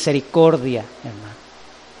y misericordia, hermano.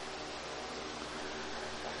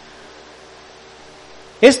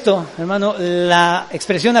 Esto, hermano, la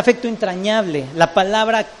expresión afecto entrañable, la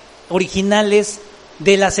palabra original es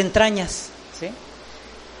de las entrañas, ¿sí?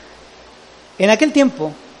 En aquel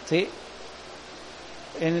tiempo, ¿sí?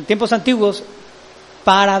 En tiempos antiguos,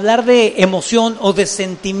 para hablar de emoción o de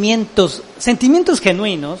sentimientos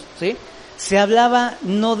genuinos, ¿sí? Se hablaba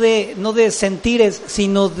no de sentires,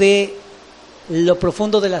 sino de lo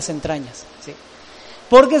profundo de las entrañas, ¿sí?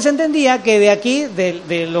 Porque se entendía que de aquí,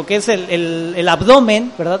 de lo que es el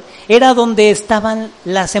abdomen, ¿verdad? Era donde estaban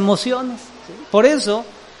las emociones, ¿sí? Por eso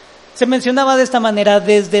se mencionaba de esta manera,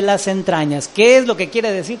 desde las entrañas. ¿Qué es lo que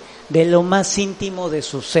quiere decir? De lo más íntimo de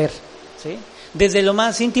su ser, ¿sí? Desde lo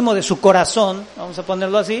más íntimo de su corazón, vamos a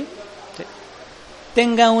ponerlo así, ¿sí?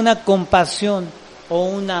 Tenga una compasión o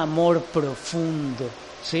un amor profundo,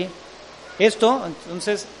 ¿sí? Esto,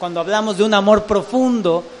 entonces, cuando hablamos de un amor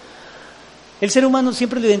profundo, el ser humano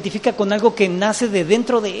siempre lo identifica con algo que nace de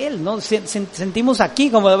dentro de él, ¿no? Sentimos aquí,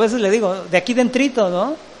 como a veces le digo, de aquí dentrito,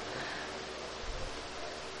 ¿no?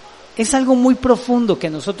 Es algo muy profundo que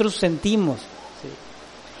nosotros sentimos, ¿sí?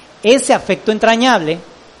 Ese afecto entrañable,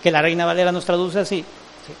 que la Reina Valera nos traduce así,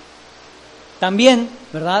 ¿sí? También,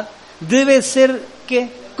 ¿verdad? Debe ser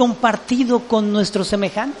compartido con nuestros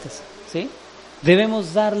semejantes, ¿sí?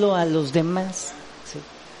 Debemos darlo a los demás, ¿sí?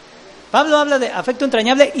 Pablo habla de afecto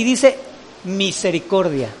entrañable y dice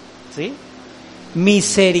misericordia, ¿sí?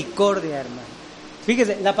 Misericordia, hermano.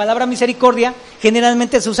 Fíjese, la palabra misericordia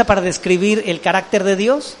generalmente se usa para describir el carácter de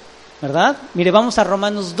Dios, ¿verdad? Mire, vamos a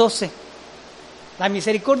Romanos 12. La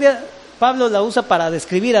misericordia, Pablo la usa para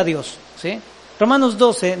describir a Dios, ¿sí? Romanos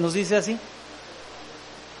 12 nos dice así.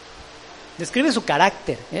 Describe su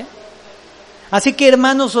carácter, ¿eh? Así que,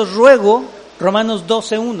 hermanos, os ruego, Romanos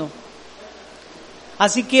 12:1.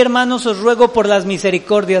 Así que, hermanos, os ruego por las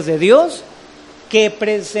misericordias de Dios que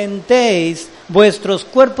presentéis vuestros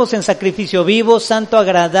cuerpos en sacrificio vivo, santo,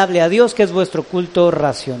 agradable a Dios, que es vuestro culto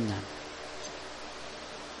racional.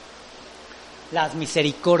 Las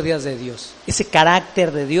misericordias de Dios, ese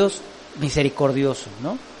carácter de Dios misericordioso,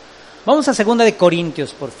 ¿no? Vamos a 2 de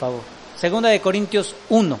Corintios, por favor. 2 de Corintios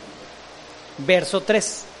 1, verso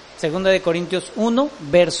 3. 2 de Corintios 1,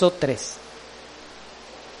 verso 3.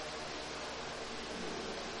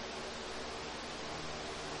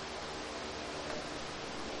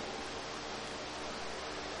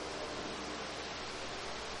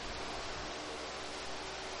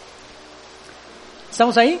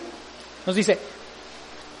 ¿Estamos ahí? Nos dice: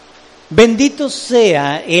 bendito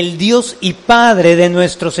sea el Dios y Padre de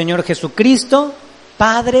nuestro Señor Jesucristo,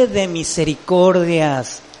 Padre de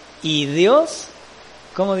misericordias y Dios,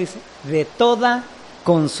 ¿cómo dice? De toda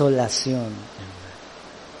consolación.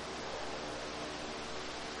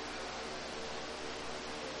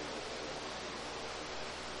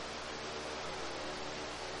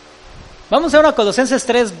 Vamos ahora a Colosenses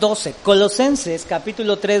 3:12. Colosenses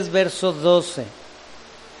capítulo 3, verso 12.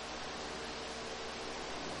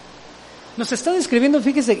 Nos está describiendo,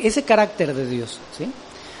 fíjese, ese carácter de Dios, ¿sí?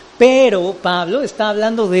 Pero Pablo está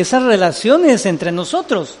hablando de esas relaciones entre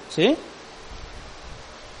nosotros, ¿sí?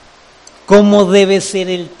 ¿Cómo debe ser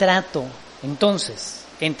el trato, entonces,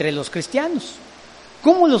 entre los cristianos?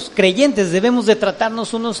 ¿Cómo los creyentes debemos de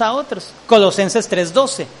tratarnos unos a otros? Colosenses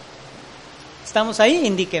 3:12. ¿Estamos ahí?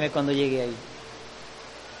 Indíqueme cuando llegue ahí.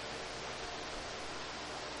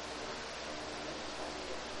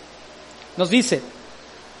 Nos dice: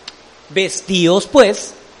 vestíos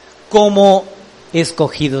pues como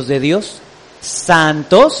escogidos de Dios,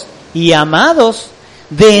 santos y amados,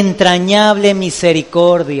 de entrañable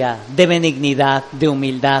misericordia, de benignidad, de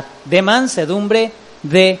humildad, de mansedumbre,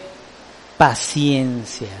 de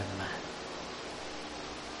paciencia, hermano.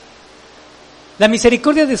 La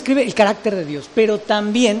misericordia describe el carácter de Dios, pero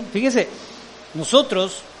también, fíjese,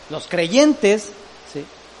 nosotros, los creyentes, ¿sí?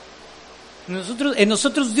 En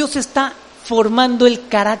nosotros Dios está formando el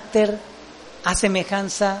carácter a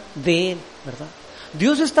semejanza de Él, ¿verdad?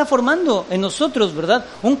 Dios está formando en nosotros, ¿verdad?,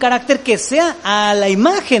 un carácter que sea a la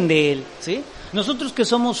imagen de Él, ¿sí? Nosotros que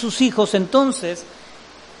somos sus hijos, entonces,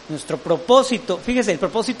 nuestro propósito, fíjese, el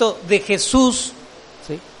propósito de Jesús,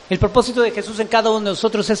 ¿sí? El propósito de Jesús en cada uno de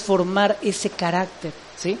nosotros es formar ese carácter,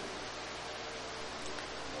 ¿sí?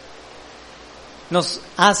 Nos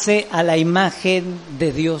hace a la imagen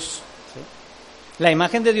de Dios, ¿sí? La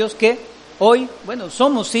imagen de Dios que hoy, bueno,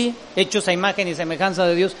 somos sí hechos a imagen y semejanza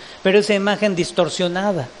de Dios, pero esa imagen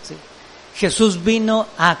distorsionada, ¿sí? Jesús vino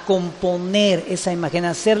a componer esa imagen, a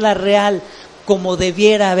hacerla real como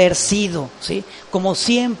debiera haber sido, ¿sí? Como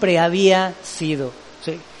siempre había sido,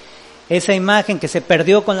 ¿sí? Esa imagen que se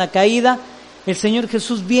perdió con la caída, el Señor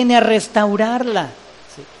Jesús viene a restaurarla,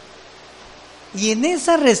 ¿sí? Y en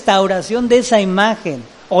esa restauración de esa imagen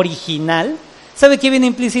original, ¿sabe qué viene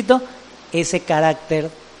implícito? Ese carácter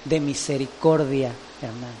de misericordia,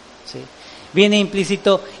 hermano, ¿sí? Viene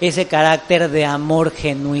implícito ese carácter de amor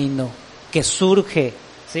genuino que surge,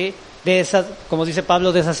 ¿sí?, de esas, como dice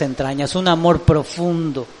Pablo, de esas entrañas, un amor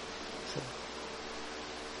profundo, ¿sí?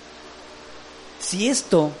 Si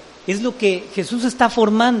esto es lo que Jesús está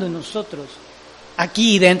formando en nosotros,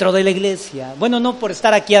 aquí dentro de la iglesia, bueno, no por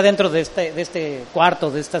estar aquí adentro de este cuarto,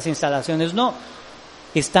 de estas instalaciones, no.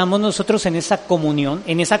 Estamos nosotros en esa comunión,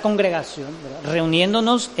 en esa congregación, ¿verdad?,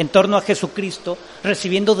 reuniéndonos en torno a Jesucristo,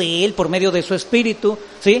 recibiendo de Él por medio de su Espíritu,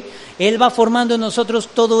 ¿sí? Él va formando en nosotros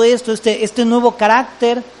todo esto, este nuevo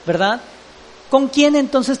carácter, ¿verdad? ¿Con quién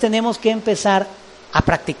entonces tenemos que empezar a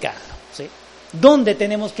practicarlo? ¿Sí? ¿Dónde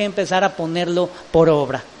tenemos que empezar a ponerlo por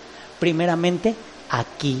obra? Primeramente,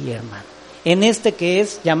 aquí, hermano, en este que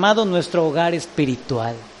es llamado nuestro hogar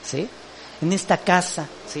espiritual, ¿sí? En esta casa,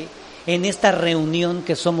 ¿sí?, en esta reunión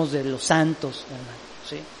que somos de los santos, hermano,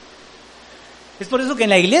 ¿sí? Es por eso que en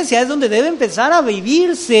la iglesia es donde debe empezar a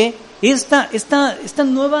vivirse esta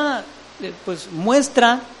nueva pues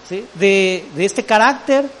muestra, ¿sí?, de este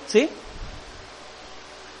carácter, ¿sí?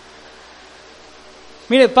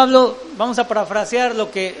 Mire, Pablo, vamos a parafrasear lo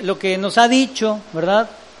que nos ha dicho, ¿verdad?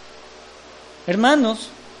 Hermanos,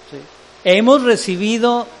 ¿sí?, Hemos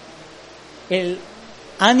recibido el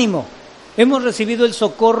ánimo, hemos recibido el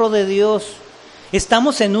socorro de Dios.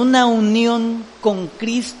 Estamos en una unión con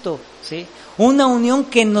Cristo, ¿sí? Una unión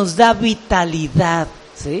que nos da vitalidad,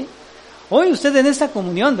 ¿sí? Hoy usted en esta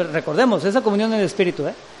comunión, recordemos, esa comunión en el Espíritu,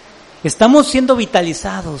 estamos siendo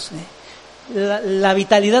vitalizados, La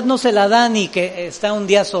vitalidad no se la da ni que está un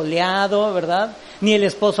día soleado, ¿verdad? Ni el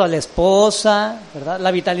esposo a la esposa, ¿verdad?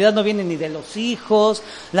 La vitalidad no viene ni de los hijos,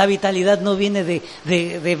 la vitalidad no viene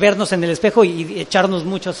de vernos en el espejo y echarnos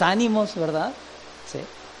muchos ánimos, ¿verdad? Sí.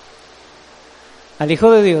 Al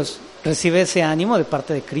Hijo de Dios recibe ese ánimo de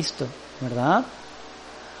parte de Cristo, ¿verdad?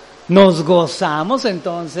 Nos gozamos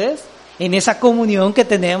entonces en esa comunión que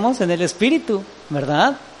tenemos en el Espíritu,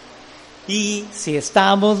 ¿verdad? Y si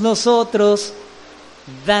estamos nosotros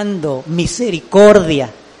dando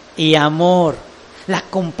misericordia y amor, la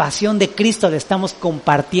compasión de Cristo la estamos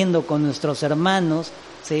compartiendo con nuestros hermanos,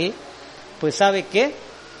 ¿sí? Pues ¿sabe qué?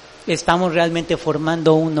 Estamos realmente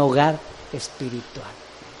formando un hogar espiritual.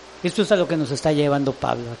 Esto es a lo que nos está llevando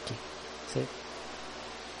Pablo aquí, ¿sí?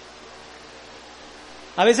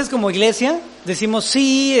 A veces como iglesia decimos,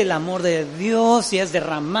 sí, el amor de Dios ya es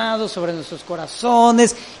derramado sobre nuestros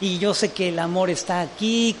corazones y yo sé que el amor está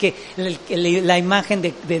aquí, que la imagen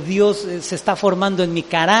de Dios se está formando en mi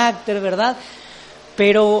carácter, ¿verdad?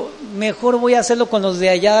 Pero mejor voy a hacerlo con los de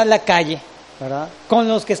allá a la calle, ¿verdad? Con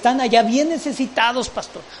los que están allá bien necesitados,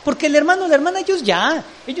 pastor. Porque el hermano o la hermana, ellos ya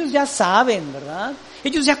saben, ¿verdad?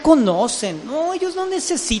 Ellos ya conocen, no, ellos no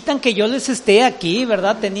necesitan que yo les esté aquí,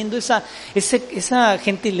 ¿verdad? Teniendo esa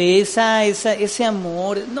gentileza, ese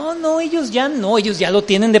amor. No, ellos ya lo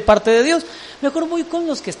tienen de parte de Dios. Mejor voy con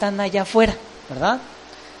los que están allá afuera, ¿verdad?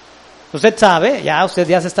 Usted sabe, usted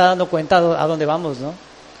ya se está dando cuenta a dónde vamos, ¿no?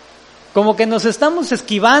 Como que nos estamos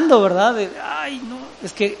esquivando, ¿verdad?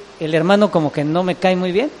 Es que el hermano como que no me cae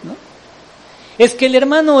muy bien, ¿no? Es que el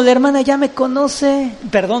hermano o la hermana ya me conoce,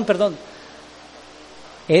 perdón.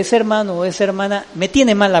 Ese hermano o esa hermana me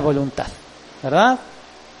tiene mala voluntad, ¿verdad?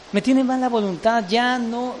 Me tiene mala voluntad, ya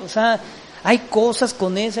no, hay cosas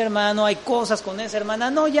con ese hermano, hay cosas con esa hermana,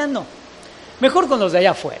 no, ya no. Mejor con los de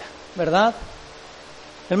allá afuera, ¿verdad?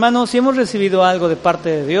 Hermanos, si hemos recibido algo de parte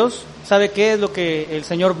de Dios, ¿sabe qué es lo que el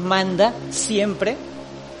Señor manda siempre?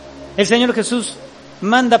 El Señor Jesús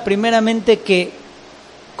manda primeramente que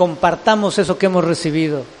compartamos eso que hemos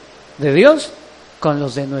recibido de Dios con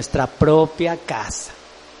los de nuestra propia casa.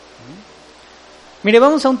 Mire,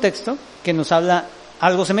 vamos a un texto que nos habla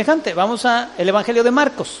algo semejante. Vamos a el Evangelio de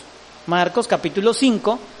Marcos. Marcos capítulo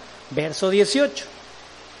 5, verso 18.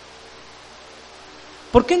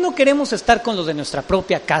 ¿Por qué no queremos estar con los de nuestra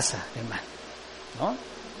propia casa, hermano? ¿No?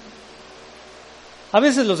 A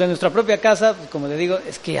veces los de nuestra propia casa, pues, como le digo,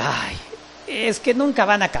 es que nunca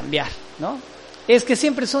van a cambiar, ¿no? Es que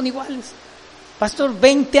siempre son iguales. Pastor,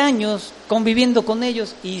 20 años conviviendo con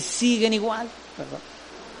ellos y siguen igual, ¿verdad?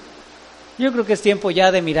 Yo creo que es tiempo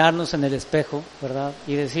ya de mirarnos en el espejo, ¿verdad?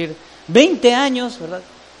 Y decir, 20 años, ¿verdad?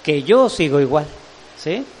 Que yo sigo igual,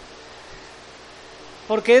 ¿sí?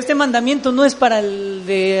 Porque este mandamiento no es para el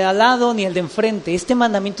de al lado ni el de enfrente, este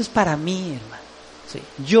mandamiento es para mí, hermano, ¿sí?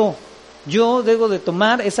 Yo debo de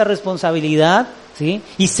tomar esa responsabilidad, ¿sí?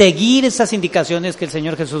 Y seguir esas indicaciones que el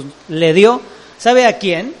Señor Jesús le dio. ¿Sabe a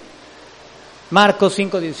quién? Marcos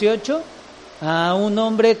 5:18, a un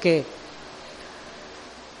hombre que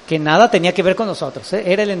nada tenía que ver con nosotros, ¿eh?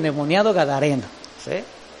 Era el endemoniado gadareno, ¿sí?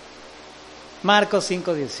 Marcos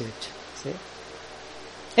 5:18, ¿sí?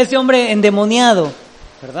 Este hombre endemoniado,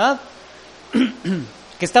 ¿verdad?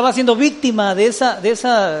 Que estaba siendo víctima de esa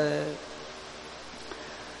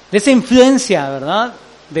influencia, ¿verdad?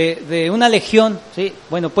 De una legión, ¿sí?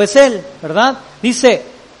 Bueno, pues él, ¿verdad? Dice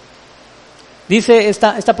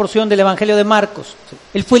esta porción del Evangelio de Marcos, ¿sí?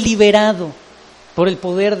 Él fue liberado por el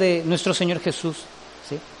poder de nuestro Señor Jesús,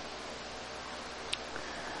 ¿sí?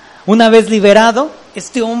 Una vez liberado,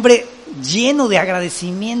 este hombre lleno de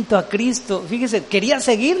agradecimiento a Cristo, fíjese, quería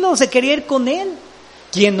seguirlo, se quería ir con él.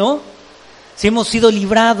 ¿Quién no? Si hemos sido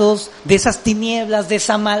librados de esas tinieblas, de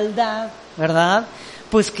esa maldad, ¿verdad?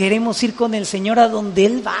 Pues queremos ir con el Señor a donde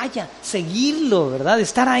Él vaya, seguirlo, ¿verdad?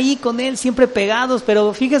 Estar ahí con Él, siempre pegados,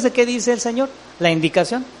 pero fíjese qué dice el Señor, la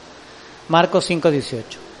indicación. Marcos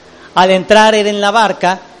 5:18. Al entrar él en la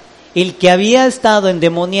barca, el que había estado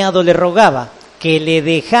endemoniado le rogaba que le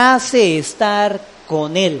dejase estar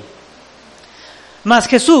con él. Mas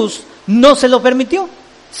Jesús no se lo permitió,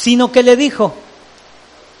 sino que le dijo,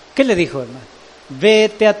 ¿qué le dijo, hermano?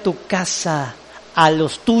 Vete a tu casa, a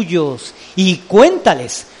los tuyos, y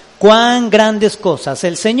cuéntales cuán grandes cosas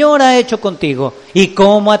el Señor ha hecho contigo y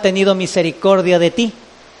cómo ha tenido misericordia de ti.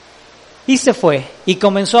 Y se fue y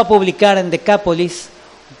comenzó a publicar en Decápolis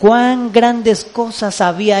cuán grandes cosas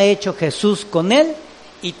había hecho Jesús con él,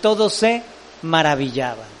 y todos se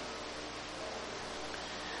maravillaban.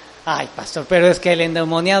 Ay, pastor, pero es que el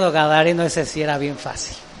endemoniado gadareno ese sí era bien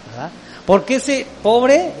fácil, ¿verdad? Porque ese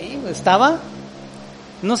pobre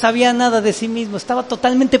no sabía nada de sí mismo, estaba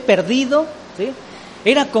totalmente perdido, ¿sí?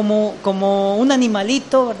 Era como un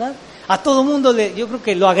animalito, ¿verdad? A todo mundo yo creo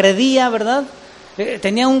que lo agredía, ¿verdad?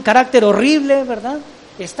 Tenía un carácter horrible, ¿verdad?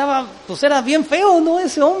 Era bien feo, ¿no?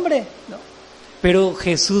 Ese hombre, ¿no? Pero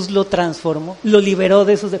Jesús lo transformó, lo liberó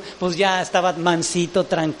de esos, pues ya estaba mansito,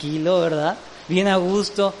 tranquilo, ¿verdad? Bien a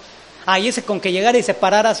gusto. Y ese con que llegara y se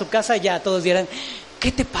parara a su casa, ya todos dirán,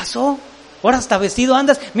 ¿qué te pasó? Ahora hasta vestido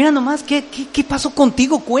andas, mira nomás, ¿qué pasó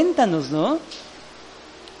contigo? Cuéntanos, ¿no?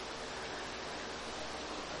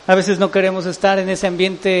 A veces no queremos estar en ese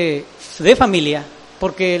ambiente de familia,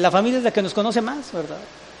 porque la familia es la que nos conoce más, ¿verdad?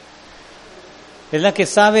 Es la que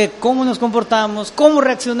sabe cómo nos comportamos, cómo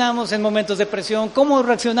reaccionamos en momentos de presión, cómo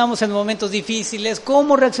reaccionamos en momentos difíciles,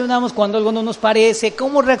 cómo reaccionamos cuando algo no nos parece,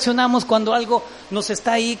 cómo reaccionamos cuando algo nos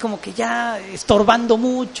está ahí como que ya estorbando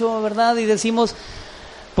mucho, ¿verdad? Y decimos,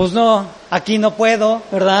 pues no, aquí no puedo,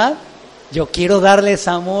 ¿verdad? Yo quiero darles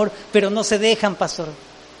amor, pero no se dejan, pastor,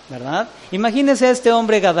 ¿verdad? Imagínese a este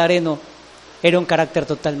hombre gadareno, era un carácter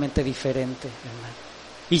totalmente diferente, hermano,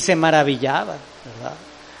 y se maravillaba, ¿verdad?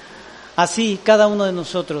 Así, cada uno de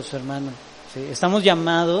nosotros, hermano, ¿sí? Estamos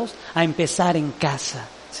llamados a empezar en casa,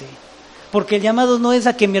 ¿sí? Porque el llamado no es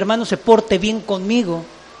a que mi hermano se porte bien conmigo,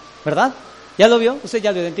 ¿verdad? ¿Ya lo vio? Usted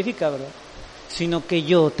ya lo identifica, ¿verdad? Sino que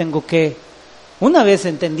yo tengo que, una vez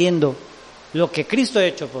entendiendo lo que Cristo ha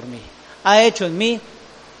hecho por mí, ha hecho en mí,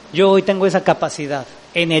 yo hoy tengo esa capacidad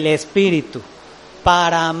en el Espíritu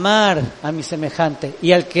para amar a mi semejante,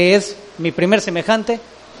 y al que es mi primer semejante,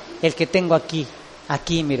 el que tengo aquí,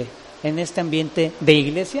 mire, en este ambiente de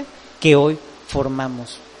iglesia que hoy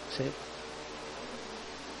formamos, ¿sí?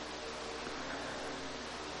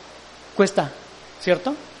 Cuesta,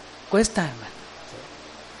 ¿cierto? Cuesta, hermano.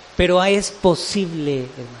 Pero es posible,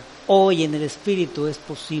 hermano. Hoy en el Espíritu es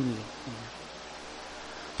posible, hermano.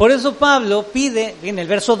 Por eso Pablo pide, en el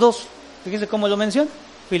verso 2, fíjense cómo lo menciona,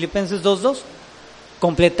 Filipenses 2:2,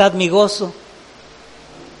 completad mi gozo,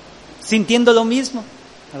 sintiendo lo mismo,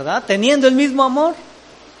 ¿verdad? Teniendo el mismo amor.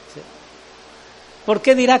 ¿Por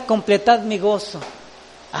qué dirá completad mi gozo?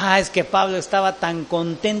 Es que Pablo estaba tan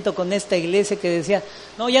contento con esta iglesia que decía,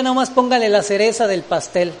 no, ya nomás póngale la cereza del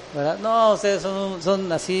pastel, ¿verdad? No, ustedes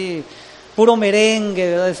son así, puro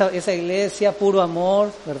merengue, ¿verdad? Esa iglesia, puro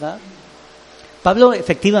amor, ¿verdad? Pablo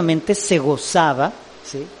efectivamente se gozaba,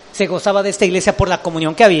 ¿sí? Se gozaba de esta iglesia por la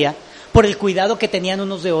comunión que había, por el cuidado que tenían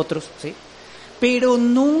unos de otros, ¿sí? Pero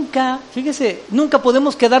nunca, fíjese, nunca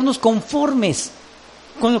podemos quedarnos conformes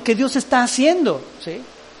con lo que Dios está haciendo, ¿sí?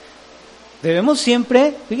 Debemos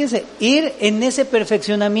siempre, fíjense, ir en ese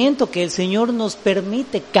perfeccionamiento que el Señor nos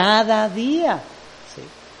permite cada día, ¿sí?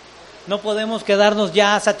 No podemos quedarnos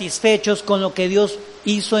ya satisfechos con lo que Dios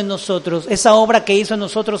hizo en nosotros, esa obra que hizo en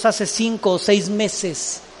nosotros hace 5 o 6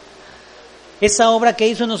 meses, esa obra que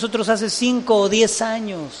hizo en nosotros hace 5 o 10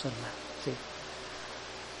 años, hermano, ¿sí?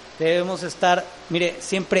 Debemos estar, mire,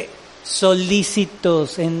 siempre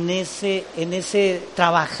solícitos en ese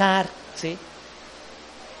trabajar, ¿sí?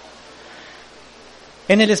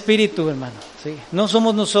 En el Espíritu, hermano, ¿sí? No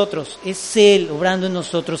somos nosotros, es Él obrando en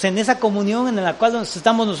nosotros, en esa comunión en la cual nos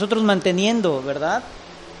estamos nosotros manteniendo, ¿verdad?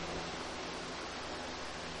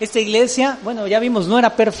 Esta iglesia, bueno, ya vimos, no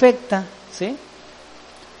era perfecta, ¿sí?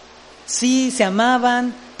 Sí, se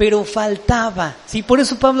amaban, pero faltaba, ¿sí? Por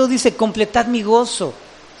eso Pablo dice, completad mi gozo.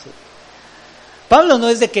 Pablo no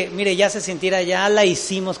es de que, mire, ya se sintiera, ya la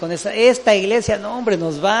hicimos con esta iglesia, no, hombre,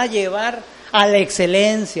 nos va a llevar a la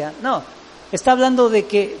excelencia. No, está hablando de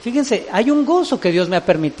que, fíjense, hay un gozo que Dios me ha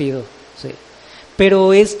permitido, ¿sí?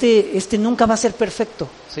 Pero este nunca va a ser perfecto,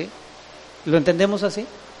 ¿sí? ¿Lo entendemos así?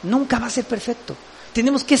 Nunca va a ser perfecto.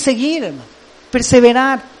 Tenemos que seguir, hermano,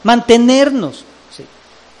 perseverar, mantenernos, ¿sí?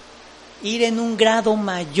 Ir en un grado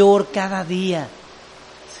mayor cada día,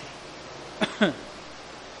 ¿sí?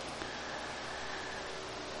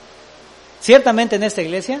 Ciertamente en esta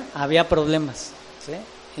iglesia había problemas, ¿sí?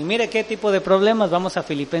 Y mire qué tipo de problemas. Vamos a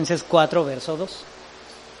Filipenses 4, verso 2.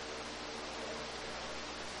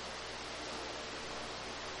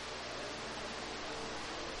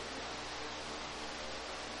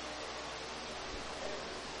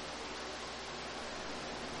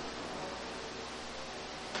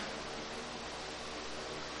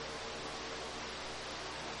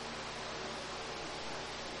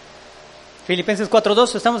 Filipenses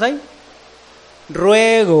 4:2, ¿estamos ahí?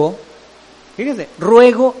 Ruego, Fíjese,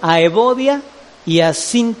 ruego a Evodia y a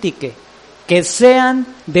Síntique que sean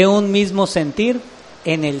de un mismo sentir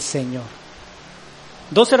en el Señor.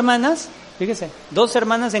 2 hermanas, fíjese, 2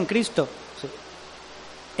 hermanas en Cristo. Sí.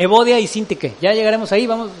 Evodia y Síntique, ya llegaremos ahí,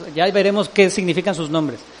 ya veremos qué significan sus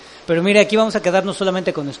nombres. Pero mire, aquí vamos a quedarnos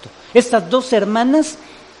solamente con esto. Estas 2 hermanas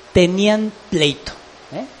tenían pleito,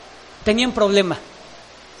 tenían problema.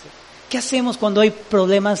 ¿Qué hacemos cuando hay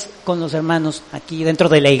problemas con los hermanos aquí dentro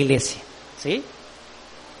de la iglesia? ¿Sí?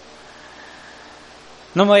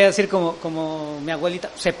 No me voy a decir como mi abuelita,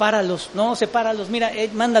 sepáralos, mira,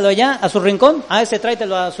 mándalo allá a su rincón, a ese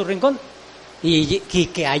tráetelo a su rincón y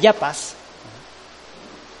que haya paz.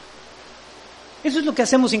 Eso es lo que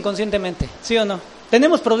hacemos inconscientemente, ¿sí o no?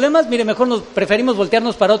 Tenemos problemas, mire, mejor preferimos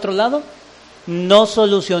voltearnos para otro lado, no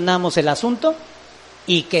solucionamos el asunto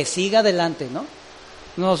y que siga adelante, ¿no?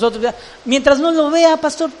 Nosotros, mientras no lo vea,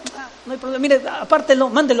 pastor, no hay problema, mire, apártelo,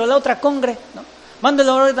 mándelo a la otra congre, ¿no?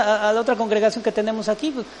 Mándelo a la otra congregación que tenemos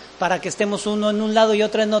aquí, pues, para que estemos uno en un lado y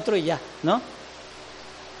otro en otro y ya, ¿no?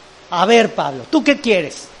 A ver, Pablo, ¿tú qué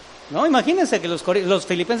quieres? ¿No? Imagínense que los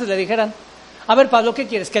filipenses le dijeran, a ver, Pablo, ¿qué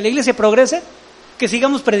quieres? ¿Que la iglesia progrese? ¿Que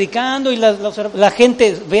sigamos predicando y la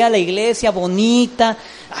gente vea la iglesia bonita,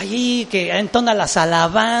 ahí que entona las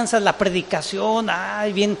alabanzas, la predicación,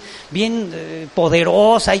 ay, bien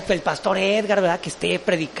poderosa, y el pastor Edgar, ¿verdad?, que esté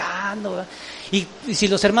predicando, ¿verdad? Y si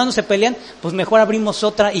los hermanos se pelean, pues mejor abrimos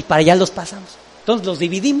otra y para allá los pasamos. Entonces los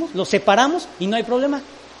dividimos, los separamos y no hay problema.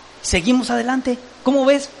 Seguimos adelante. ¿Cómo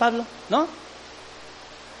ves, Pablo? ¿No?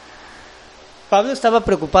 Pablo estaba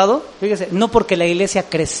preocupado, fíjese, no porque la iglesia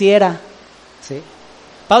creciera, ¿sí?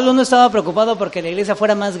 Pablo no estaba preocupado porque la iglesia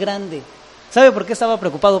fuera más grande. ¿Sabe por qué estaba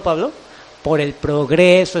preocupado Pablo? Por el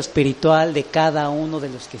progreso espiritual de cada uno de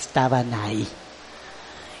los que estaban ahí.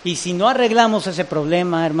 Y si no arreglamos ese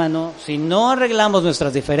problema, hermano, si no arreglamos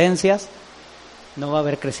nuestras diferencias, no va a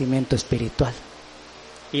haber crecimiento espiritual.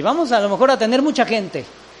 Y vamos a lo mejor a tener mucha gente,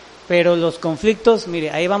 pero los conflictos, mire,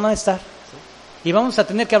 ahí van a estar. Y vamos a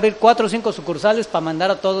tener que abrir 4 o 5 sucursales para mandar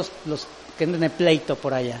a todos los que anden en pleito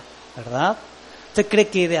por allá, ¿verdad? ¿Usted cree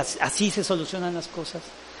que así se solucionan las cosas?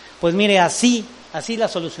 Pues mire, así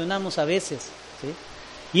las solucionamos a veces, ¿sí?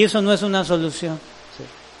 Y eso no es una solución.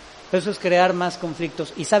 Eso es crear más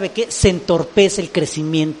conflictos. ¿Y sabe qué? Se entorpece el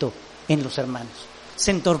crecimiento en los hermanos.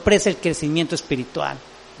 Se entorpece el crecimiento espiritual.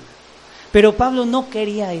 Pero Pablo no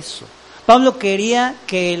quería eso. Pablo quería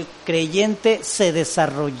que el creyente se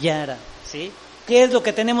desarrollara, ¿sí? ¿Qué es lo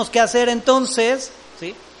que tenemos que hacer entonces?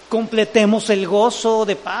 ¿Sí? Completemos el gozo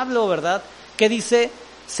de Pablo, ¿verdad? ¿Qué dice?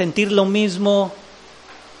 Sentir lo mismo.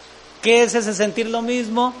 ¿Qué es ese sentir lo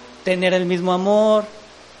mismo? Tener el mismo amor,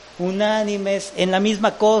 unánimes, en la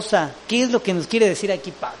misma cosa. ¿Qué es lo que nos quiere decir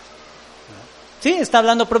aquí Pablo? Sí, está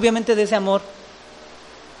hablando propiamente de ese amor,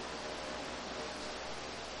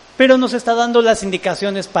 pero nos está dando las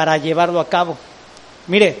indicaciones para llevarlo a cabo.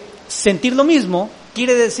 Mire, sentir lo mismo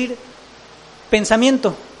quiere decir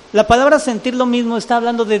pensamiento. La palabra sentir lo mismo está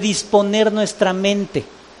hablando de disponer nuestra mente,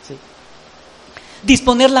 ¿sí?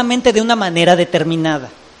 Disponer la mente de una manera determinada.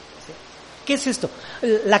 ¿Qué es esto?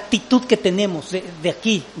 La actitud que tenemos de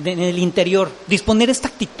aquí, en el interior, disponer esta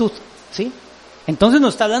actitud, ¿sí? Entonces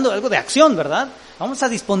nos está hablando de algo de acción, ¿verdad? Vamos a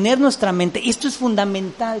disponer nuestra mente. Esto es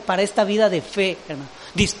fundamental para esta vida de fe, hermano.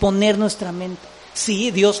 Disponer nuestra mente. Sí,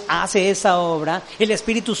 Dios hace esa obra. El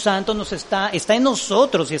Espíritu Santo está en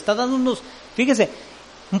nosotros y está dándonos, fíjese,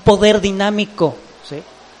 un poder dinámico, ¿sí?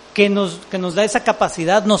 Que nos da esa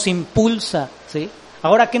capacidad, nos impulsa, ¿sí?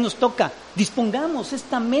 Ahora, ¿qué nos toca? Dispongamos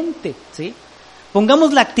esta mente, ¿sí?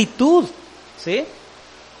 Pongamos la actitud, ¿sí?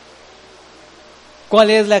 ¿Cuál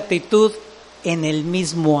es la actitud? En el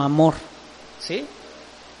mismo amor, ¿sí?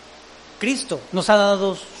 Cristo nos ha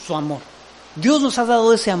dado su amor. Dios nos ha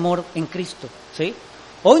dado ese amor en Cristo, ¿sí?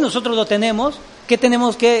 Hoy nosotros lo tenemos. ¿Qué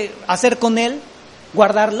tenemos que hacer con Él?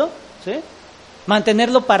 Guardarlo, ¿sí?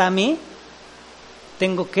 Mantenerlo para mí.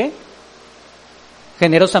 Tengo que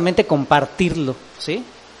generosamente compartirlo, ¿sí?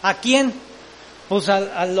 ¿A quién? Pues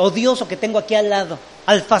al odioso que tengo aquí al lado,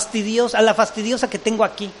 a la fastidiosa que tengo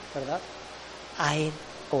aquí, ¿verdad? A él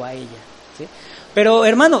o a ella, ¿sí? Pero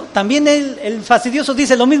hermano, también el fastidioso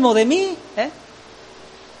dice lo mismo de mí, ¿eh?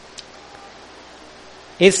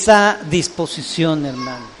 Esa disposición,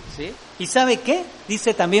 hermano, ¿sí? ¿Y sabe qué?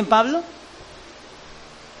 Dice también Pablo,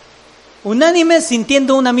 unánimes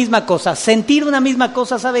sintiendo una misma cosa. Sentir una misma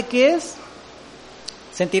cosa, ¿sabe qué es?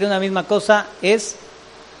 Sentir una misma cosa es,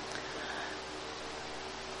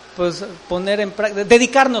 pues, poner en práctica,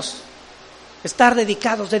 dedicarnos, estar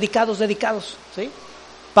dedicados, ¿sí?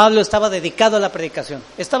 Pablo estaba dedicado a la predicación,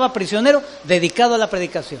 estaba prisionero, dedicado a la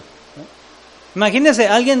predicación, ¿no? Imagínense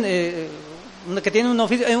alguien que tiene un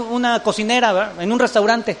oficio, una cocinera, ¿verdad?, en un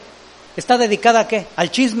restaurante, ¿está dedicada a qué?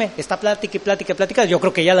 Al chisme, está plática y plática y plática. Yo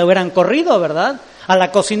creo que ya la hubieran corrido, ¿verdad? A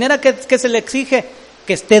la cocinera, ¿qué se le exige?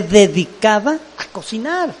 Que esté dedicada a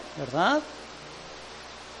cocinar, ¿verdad?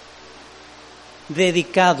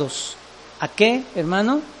 Dedicados. ¿A qué,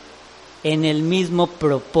 hermano? En el mismo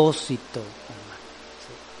propósito, hermano.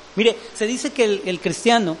 Sí. Mire, se dice que el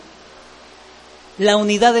cristiano, la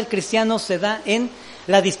unidad del cristiano se da en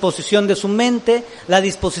la disposición de su mente, la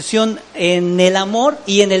disposición en el amor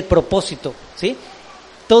y en el propósito, ¿sí?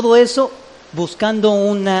 Todo eso buscando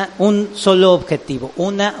un solo objetivo,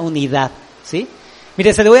 una unidad, ¿sí?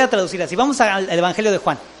 Mire, se le voy a traducir así. Vamos al Evangelio de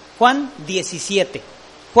Juan. Juan 17.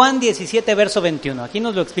 Juan 17, verso 21. Aquí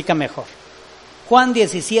nos lo explica mejor. Juan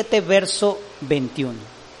 17, verso 21.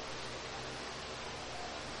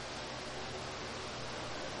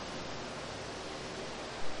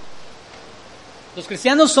 Los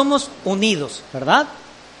cristianos somos unidos, ¿verdad?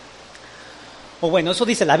 O bueno, eso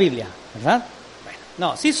dice la Biblia, ¿verdad? Bueno,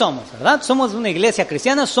 no, sí somos, ¿verdad? Somos una iglesia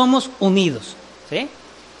cristiana, somos unidos, ¿sí?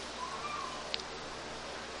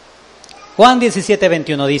 Juan 17,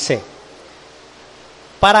 21 dice,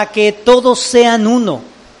 para que todos sean uno.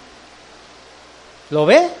 ¿Lo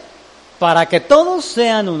ve? Para que todos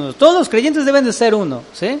sean uno. Todos los creyentes deben de ser uno,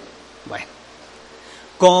 ¿sí? Bueno,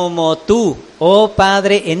 como tú, oh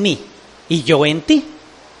Padre, en mí y yo en ti.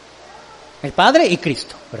 El Padre y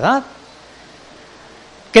Cristo, ¿verdad?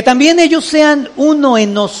 Que también ellos sean uno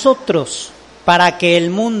en nosotros, para que el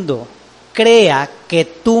mundo crea que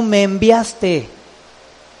tú me enviaste.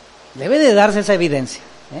 Debe de darse esa evidencia,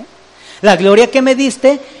 ¿eh? La gloria que me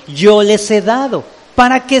diste, yo les he dado,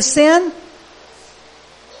 para que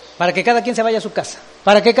cada quien se vaya a su casa,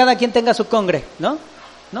 para que cada quien tenga su congre, ¿no?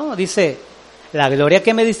 No, dice, la gloria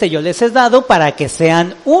que me diste, yo les he dado, para que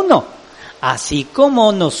sean uno, así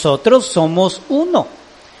como nosotros somos uno.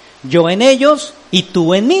 Yo en ellos y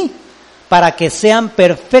tú en mí, para que sean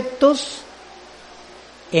perfectos.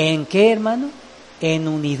 ¿En qué, hermano? En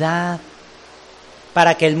unidad.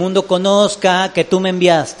 Para que el mundo conozca que tú me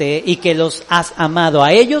enviaste y que los has amado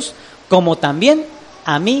a ellos, como también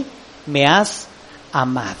a mí me has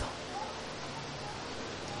amado.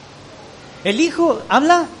 El Hijo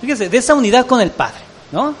habla, fíjese, de esa unidad con el Padre,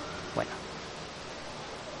 ¿no? Bueno.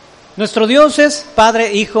 Nuestro Dios es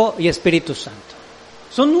Padre, Hijo y Espíritu Santo.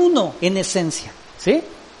 Son uno en esencia, ¿sí?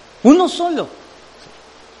 Uno solo.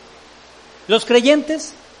 Los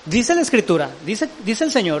creyentes, dice la Escritura, dice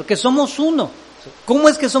el Señor, que somos uno. ¿Cómo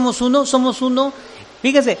es que somos uno? Somos uno,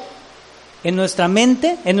 fíjese, en nuestra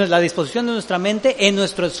mente, en la disposición de nuestra mente, en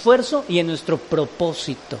nuestro esfuerzo y en nuestro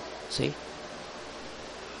propósito, ¿sí?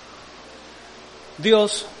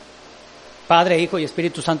 Dios, Padre, Hijo y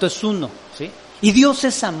Espíritu Santo es uno, ¿sí? Y Dios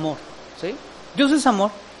es amor, ¿sí? Dios es amor,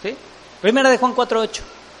 ¿sí? Primera de Juan 4:8.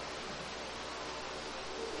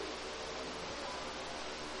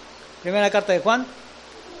 Primera carta de Juan,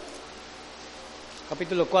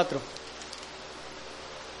 capítulo 4.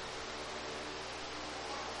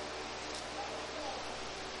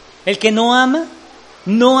 El que no ama,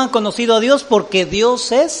 no ha conocido a Dios, porque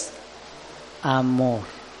Dios es amor.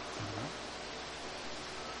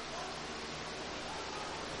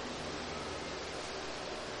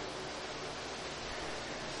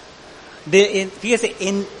 Fíjese,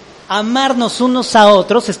 en amarnos unos a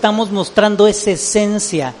otros estamos mostrando esa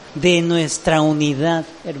esencia de nuestra unidad,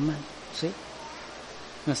 hermano, ¿sí?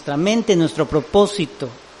 Nuestra mente, nuestro propósito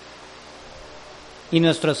y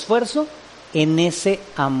nuestro esfuerzo en ese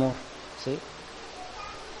amor, ¿sí?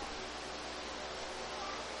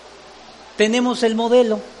 Tenemos el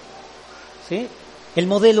modelo, ¿sí? El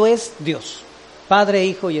modelo es Dios, Padre,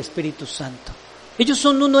 Hijo y Espíritu Santo. Ellos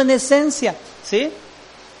son uno en esencia, ¿sí?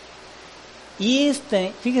 Y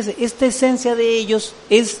fíjese, esta esencia de ellos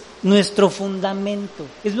es nuestro fundamento,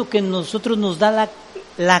 es lo que nosotros nos da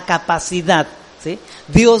la capacidad, ¿sí?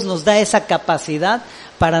 Dios nos da esa capacidad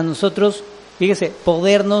para nosotros, fíjese,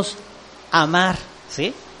 podernos amar,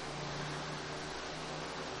 ¿sí?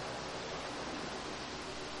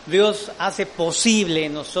 Dios hace posible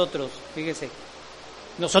en nosotros, fíjese,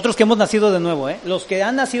 nosotros que hemos nacido de nuevo, los que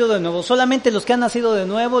han nacido de nuevo, solamente los que han nacido de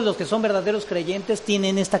nuevo, los que son verdaderos creyentes,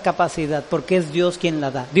 tienen esta capacidad, porque es Dios quien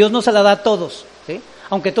la da. Dios no se la da a todos, ¿sí?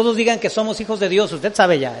 Aunque todos digan que somos hijos de Dios, usted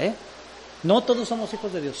sabe ya, no todos somos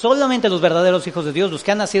hijos de Dios, solamente los verdaderos hijos de Dios, los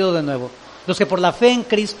que han nacido de nuevo, los que por la fe en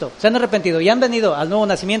Cristo se han arrepentido y han venido al nuevo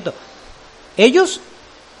nacimiento. Ellos,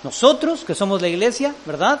 nosotros que somos la iglesia,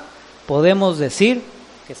 ¿verdad?, podemos decir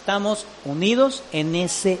que estamos unidos en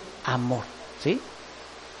ese amor, ¿sí?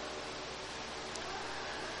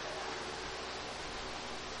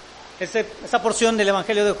 Esa porción del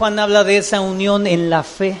Evangelio de Juan habla de esa unión en la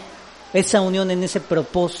fe, esa unión en ese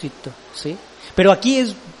propósito, ¿sí? Pero aquí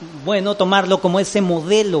es bueno tomarlo como ese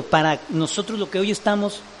modelo para nosotros lo que hoy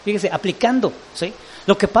estamos, fíjese, aplicando, ¿sí?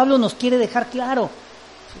 Lo que Pablo nos quiere dejar claro,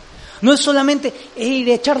 ¿sí? No es solamente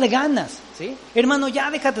de echarle ganas, ¿sí? Hermano, ya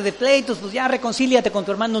déjate de pleitos, pues ya reconcíliate con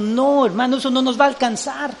tu hermano. No, hermano, eso no nos va a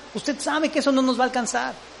alcanzar. Usted sabe que eso no nos va a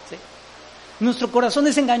alcanzar, ¿sí? Nuestro corazón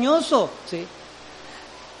es engañoso, ¿sí?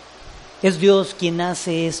 Es Dios quien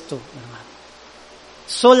hace esto, hermano.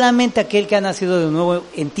 Solamente aquel que ha nacido de nuevo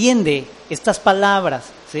entiende estas palabras,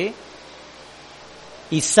 ¿sí?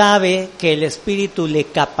 Y sabe que el Espíritu le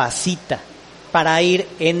capacita para ir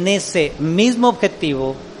en ese mismo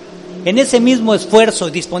objetivo, en ese mismo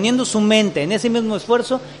esfuerzo, disponiendo su mente en ese mismo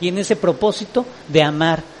esfuerzo y en ese propósito de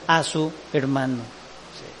amar a su hermano.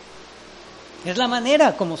 Es la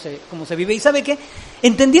manera como se vive. ¿Y sabe qué?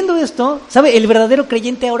 Entendiendo esto, ¿sabe? El verdadero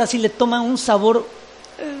creyente ahora sí le toma un sabor,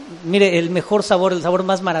 mire, el mejor sabor, el sabor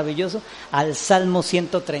más maravilloso, al Salmo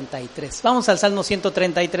 133. Vamos al Salmo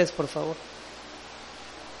 133, por favor.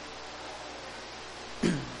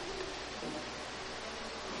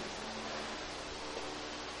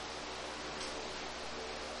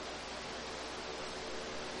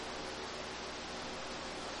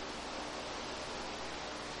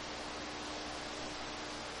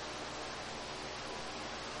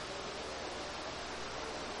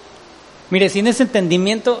 Mire, sin ese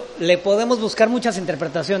entendimiento le podemos buscar muchas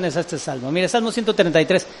interpretaciones a este salmo. Mire, Salmo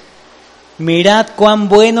 133. Mirad cuán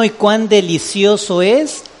bueno y cuán delicioso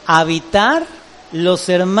es habitar los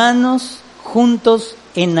hermanos juntos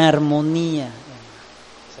en armonía.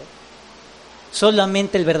 ¿Sí?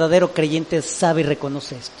 Solamente el verdadero creyente sabe y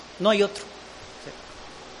reconoce esto. No hay otro. ¿Sí?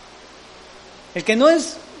 El que no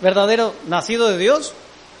es verdadero nacido de Dios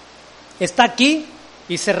está aquí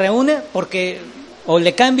y se reúne porque o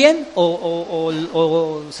le caen bien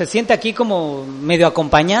o se siente aquí como medio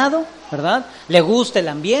acompañado, ¿verdad? Le gusta el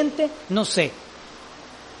ambiente, no sé.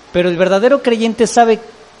 Pero el verdadero creyente sabe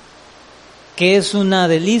que es una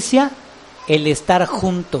delicia el estar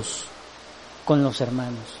juntos con los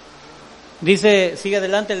hermanos. Dice, sigue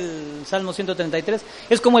adelante el Salmo 133,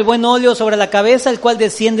 es como el buen óleo sobre la cabeza, el cual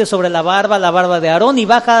desciende sobre la barba de Aarón y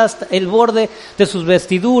baja hasta el borde de sus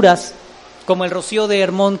vestiduras, como el rocío de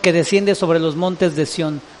Hermón que desciende sobre los montes de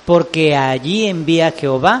Sión, porque allí envía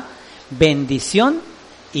Jehová bendición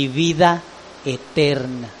y vida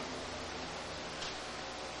eterna.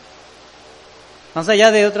 Más allá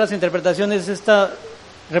de otras interpretaciones, esta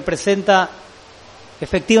representa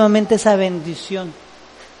efectivamente esa bendición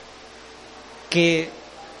que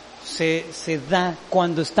se da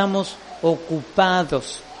cuando estamos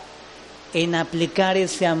ocupados en aplicar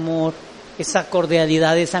ese amor, esa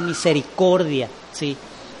cordialidad, esa misericordia, ¿sí?,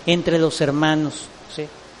 entre los hermanos, ¿sí?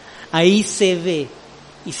 Ahí se ve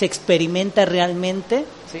y se experimenta realmente,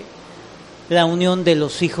 ¿sí?, la unión de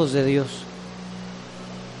los hijos de Dios.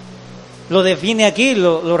 Lo define aquí,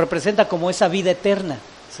 lo representa como esa vida eterna,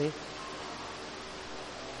 ¿sí?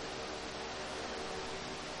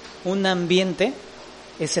 Un ambiente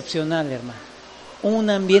excepcional, hermano. Un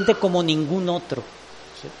ambiente como ningún otro.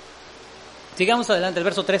 ¿Sí? Sigamos adelante, el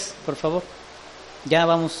verso 3, por favor. Ya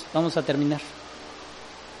vamos a terminar.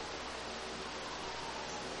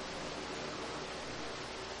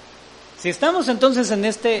 Si estamos entonces en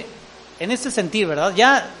este sentir, ¿verdad?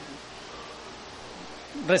 Ya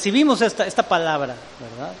recibimos esta palabra,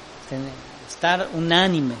 ¿verdad? Estar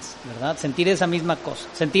unánimes, ¿verdad? Sentir esa misma cosa,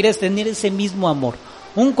 tener ese mismo amor,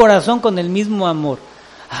 un corazón con el mismo amor.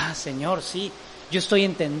 Ah, Señor, sí, yo estoy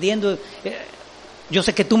entendiendo, yo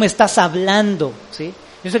sé que tú me estás hablando, ¿sí?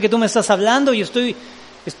 Yo sé que tú me estás hablando y estoy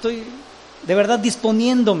de verdad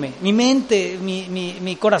disponiéndome, mi mente,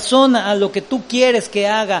 mi corazón a lo que tú quieres que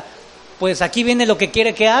haga. Pues aquí viene lo que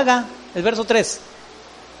quiere que haga, el verso 3.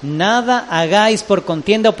 Nada hagáis por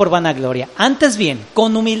contienda o por vanagloria, antes bien,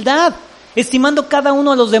 con humildad, estimando cada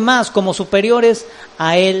uno a los demás como superiores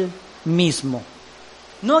a él mismo.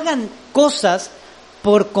 No hagan cosas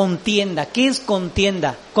por contienda. ¿Qué es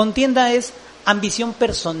contienda? Contienda es ambición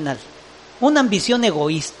personal, una ambición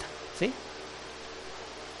egoísta, ¿sí?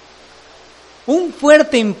 Un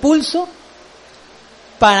fuerte impulso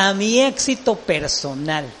para mi éxito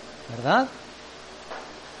personal, ¿verdad?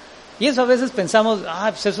 Y eso a veces pensamos,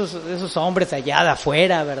 pues esos hombres allá de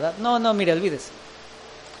afuera, ¿verdad? No, mire, olvídese.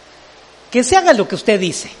 Que se haga lo que usted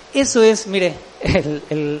dice. Eso es, mire,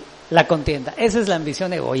 la contienda. Esa es la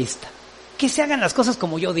ambición egoísta. Que se hagan las cosas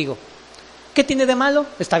como yo digo. ¿Qué tiene de malo?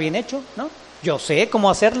 Está bien hecho, ¿no? Yo sé cómo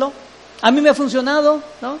hacerlo. A mí me ha funcionado,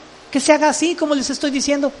 ¿no? Que se haga así como les estoy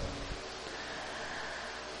diciendo.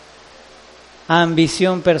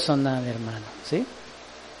 ambición personal, hermano, ¿sí?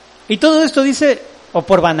 Y todo esto dice, o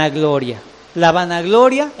por vanagloria. La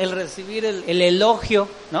vanagloria, el recibir el elogio,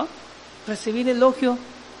 ¿no? Recibir elogio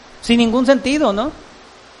sin ningún sentido, ¿no?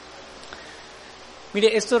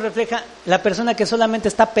 Mire, esto refleja la persona que solamente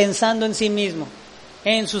está pensando en sí mismo,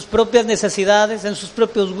 en sus propias necesidades, en sus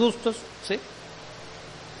propios gustos, ¿sí?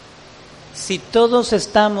 Si todos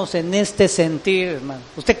estamos en este sentir, hermano,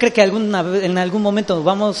 ¿usted cree que en algún momento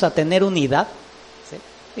vamos a tener unidad? ¿Sí?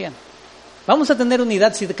 Bien. Vamos a tener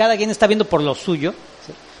unidad si cada quien está viendo por lo suyo,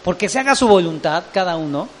 ¿sí? Porque se haga su voluntad cada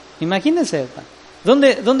uno. Imagínense,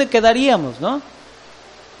 ¿dónde quedaríamos, no?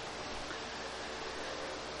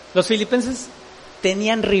 Los filipenses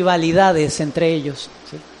tenían rivalidades entre ellos,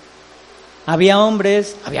 ¿sí? Había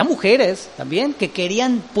hombres, había mujeres también que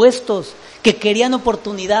querían puestos, que querían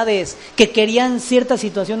oportunidades, que querían ciertas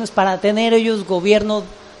situaciones para tener ellos gobierno,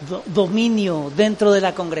 dominio dentro de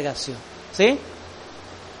la congregación, ¿sí?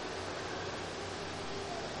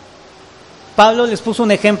 Pablo les puso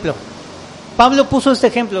un ejemplo. Pablo puso este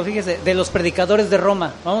ejemplo, fíjese, de los predicadores de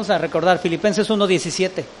Roma. Vamos a recordar Filipenses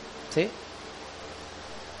 1:17, ¿sí?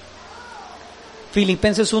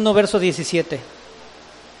 Filipenses 1, verso 17.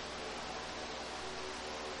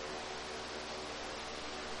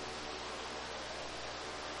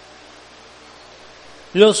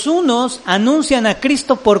 Los unos anuncian a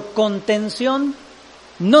Cristo por contención,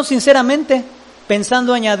 no sinceramente,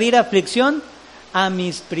 pensando añadir aflicción a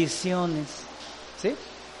mis prisiones. ¿Sí?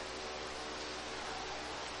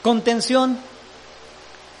 Contención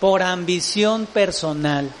por ambición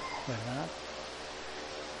personal, ¿verdad?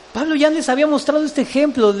 Pablo ya les había mostrado este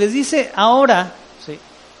ejemplo, les dice ahora, ¿sí?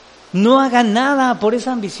 No hagan nada por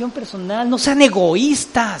esa ambición personal, no sean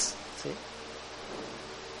egoístas. ¿Sí?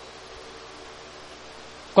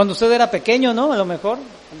 Cuando usted era pequeño, ¿no? A lo mejor,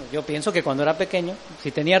 bueno, yo pienso que cuando era pequeño,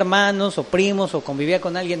 si tenía hermanos o primos o convivía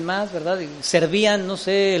con alguien más, ¿verdad? Y servían, no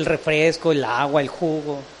sé, el refresco, el agua, el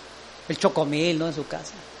jugo, el chocomil, ¿no? En su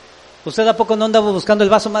casa. ¿Usted a poco no andaba buscando el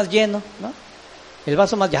vaso más lleno, no? El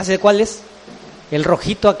vaso más, ya sé cuál es. El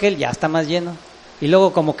rojito aquel ya está más lleno. Y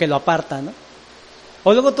luego como que lo aparta, ¿no?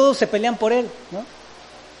 O luego todos se pelean por él, ¿no?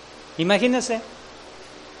 Imagínense.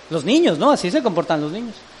 Los niños, ¿no? Así se comportan los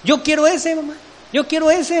niños. Yo quiero ese, mamá. Yo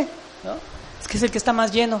quiero ese, ¿no? Es que es el que está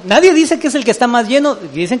más lleno. Nadie dice que es el que está más lleno,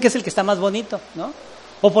 dicen que es el que está más bonito, ¿no?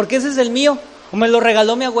 O porque ese es el mío, o me lo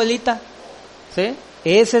regaló mi abuelita, ¿sí?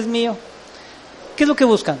 Ese es mío. ¿Qué es lo que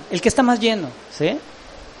buscan? El que está más lleno, ¿sí?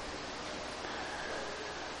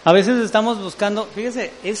 A veces estamos buscando,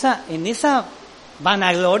 fíjese, en esa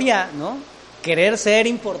vanagloria, ¿no? Querer ser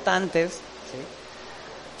importantes,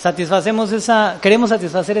 ¿sí? Queremos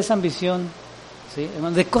satisfacer esa ambición, ¿sí?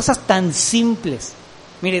 De cosas tan simples.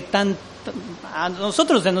 Mire, a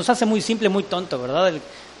nosotros se nos hace muy simple, muy tonto, ¿verdad?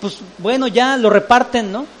 Pues bueno, ya lo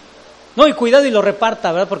reparten, ¿no? No, y cuidado y lo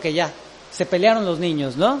reparta, ¿verdad? Porque ya se pelearon los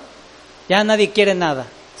niños, ¿no? Ya nadie quiere nada,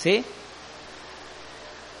 ¿sí?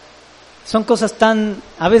 Son cosas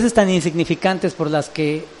a veces tan insignificantes por las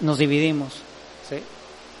que nos dividimos, ¿sí?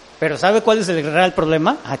 Pero ¿sabe cuál es el real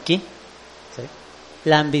problema? Aquí, ¿sí?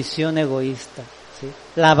 La ambición egoísta, ¿sí?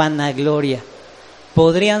 La vanagloria.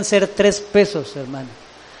 Podrían ser 3 pesos, hermano.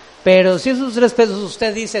 Pero si esos 3 pesos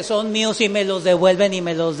usted dice son míos y me los devuelven y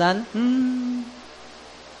me los dan,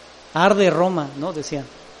 arde Roma, ¿no? Decían.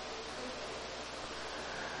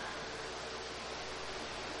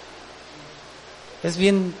 Es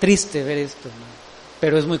bien triste ver esto, ¿no?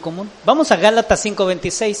 Pero es muy común. Vamos a Gálatas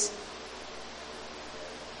 5:26.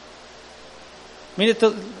 Mire,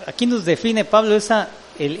 aquí nos define Pablo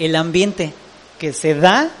el ambiente que se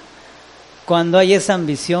da cuando hay esa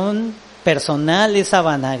ambición personal, esa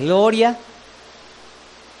vanagloria.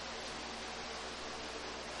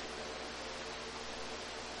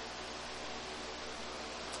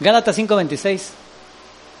 Gálatas 5:26.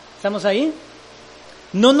 ¿Estamos ahí?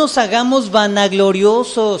 No nos hagamos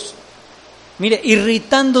vanagloriosos, mire,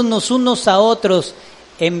 irritándonos unos a otros,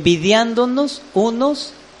 envidiándonos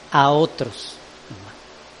unos a otros.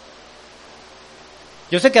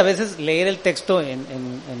 Yo sé que a veces leer el texto en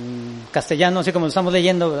castellano, así como lo estamos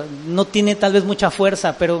leyendo, no tiene tal vez mucha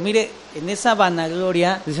fuerza, pero mire, en esa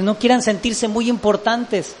vanagloria, dice, no quieran sentirse muy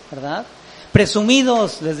importantes, ¿verdad?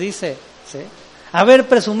 Presumidos, les dice, ¿sí? A ver,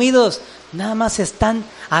 presumidos, nada más están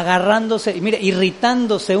agarrándose, y mire,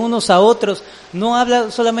 irritándose unos a otros. No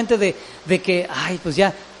habla solamente de que, ay, pues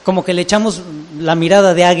ya, como que le echamos la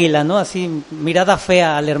mirada de águila, ¿no? Así, mirada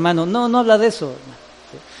fea al hermano. No habla de eso.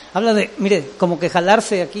 ¿Sí? Habla de, mire, como que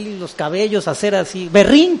jalarse aquí los cabellos, hacer así,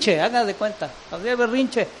 berrinche, haga de cuenta, hacer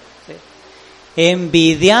berrinche. ¿Sí?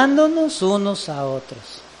 Envidiándonos unos a otros.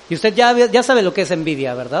 Y usted ya sabe lo que es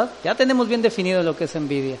envidia, ¿verdad? Ya tenemos bien definido lo que es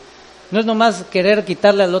envidia. No es nomás querer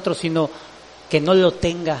quitarle al otro, sino que no lo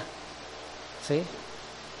tenga, ¿sí?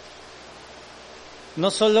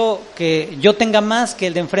 No solo que yo tenga más que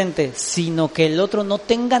el de enfrente, sino que el otro no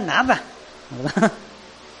tenga nada, ¿verdad?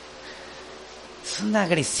 Es una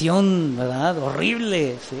agresión, ¿verdad?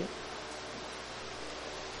 Horrible, ¿sí?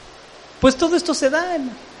 Pues todo esto se da,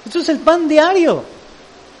 esto es el pan diario.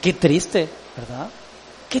 Qué triste, ¿verdad?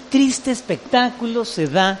 Qué triste espectáculo se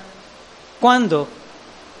da cuando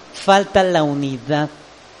falta la unidad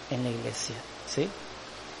en la iglesia, ¿sí?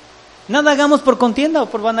 Nada hagamos por contienda o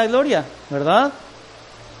por vanagloria, ¿verdad?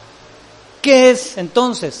 ¿Qué es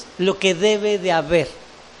entonces lo que debe de haber?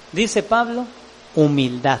 Dice Pablo,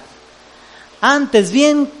 humildad. Antes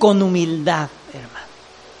bien con humildad, hermano.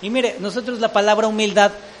 Y mire, nosotros la palabra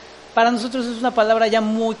humildad, para nosotros es una palabra ya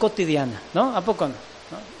muy cotidiana, ¿no? ¿A poco no?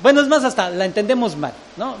 Bueno, es más, hasta la entendemos mal,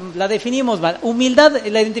 ¿no? La definimos mal. Humildad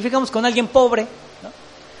la identificamos con alguien pobre, ¿no?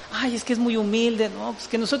 Ay, es que es muy humilde, ¿no? Pues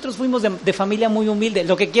que nosotros fuimos de familia muy humilde.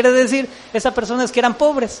 Lo que quiere decir esa persona es que eran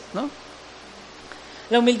pobres, ¿no?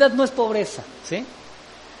 La humildad no es pobreza, ¿sí?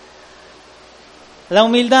 La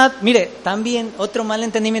humildad, mire, también otro mal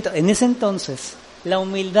entendimiento. En ese entonces, la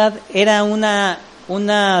humildad era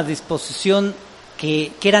una disposición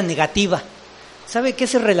que era negativa. ¿Sabe qué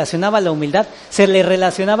se relacionaba a la humildad? Se le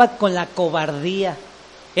relacionaba con la cobardía.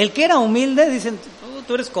 El que era humilde, dicen,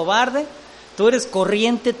 tú eres cobarde, tú eres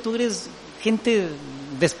corriente, tú eres gente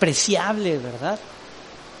despreciable, ¿verdad?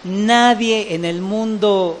 Nadie en el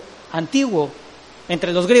mundo antiguo,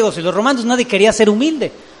 entre los griegos y los romanos, nadie quería ser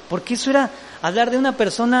humilde, porque eso era hablar de una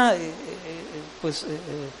persona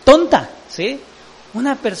tonta, ¿sí?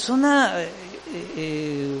 Una persona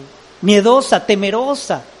miedosa,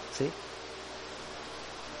 temerosa, ¿sí?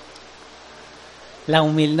 La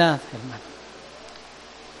humildad, hermano.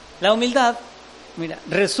 La humildad, mira,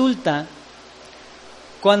 resulta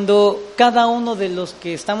cuando cada uno de los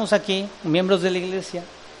que estamos aquí, miembros de la iglesia,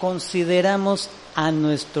 consideramos a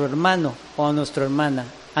nuestro hermano o a nuestra hermana,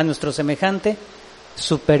 a nuestro semejante,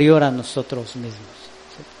 superior a nosotros mismos.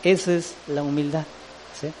 ¿Sí? Esa es la humildad,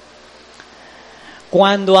 ¿sí?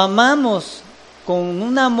 Cuando amamos con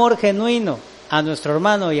un amor genuino a nuestro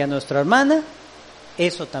hermano y a nuestra hermana,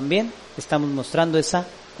 eso también estamos mostrando esa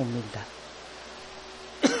humildad.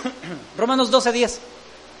 Romanos 12:10.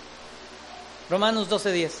 Romanos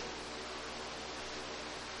 12:10.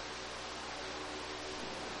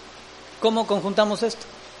 ¿Cómo conjuntamos esto?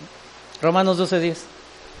 Romanos 12:10.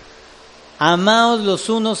 Amaos los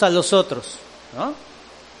unos a los otros, ¿no?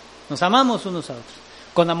 Nos amamos unos a otros.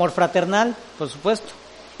 Con amor fraternal, por supuesto.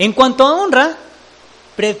 En cuanto a honra,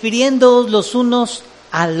 prefiriéndoos los unos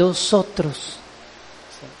a los otros.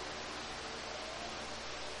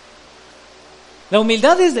 La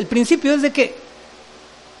humildad desde el principio es de que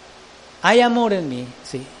hay amor en mí,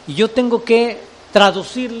 ¿sí? Y yo tengo que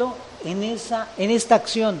traducirlo en esta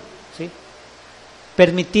acción, ¿sí?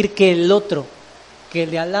 Permitir que el otro, que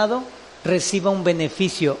el de al lado, reciba un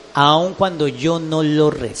beneficio, aun cuando yo no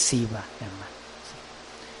lo reciba, hermano.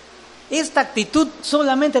 ¿Sí? Esta actitud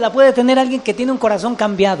solamente la puede tener alguien que tiene un corazón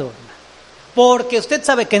cambiado, hermano. Porque usted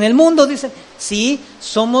sabe que en el mundo dicen, sí,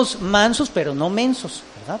 somos mansos, pero no mensos,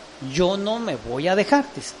 ¿verdad? Yo no me voy a dejar,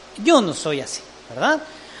 dice. Yo no soy así, ¿verdad?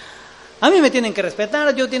 A mí me tienen que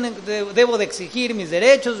respetar, debo de exigir mis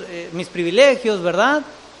derechos, mis privilegios, ¿verdad?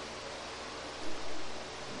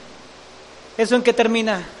 ¿Eso en qué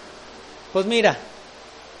termina? Pues mira,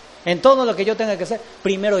 en todo lo que yo tenga que hacer,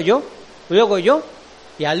 primero yo, luego yo,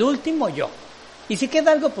 y al último yo. Y si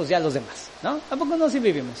queda algo, pues ya los demás, ¿no? ¿A poco no así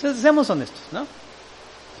vivimos? Seamos honestos, ¿no?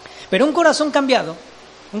 Pero un corazón cambiado,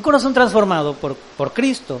 un corazón transformado por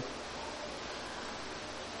Cristo,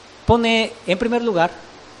 pone en primer lugar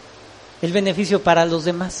el beneficio para los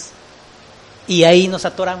demás. Y ahí nos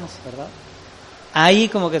atoramos, ¿verdad? Ahí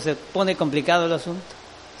como que se pone complicado el asunto,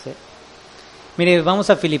 ¿sí? Mire, vamos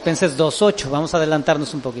a Filipenses 2:8, vamos a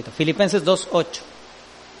adelantarnos un poquito. Filipenses 2:8.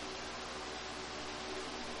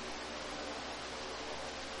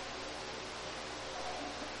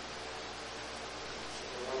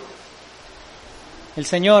 El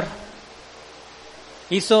Señor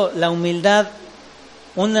hizo la humildad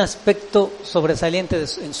un aspecto sobresaliente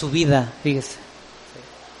en su vida, fíjese.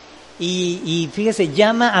 Y fíjese,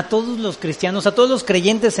 llama a todos los cristianos, a todos los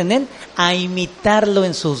creyentes en Él, a imitarlo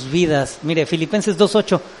en sus vidas. Mire, Filipenses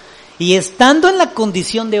 2:8. Y estando en la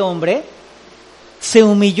condición de hombre, se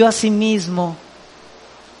humilló a sí mismo,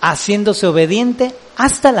 haciéndose obediente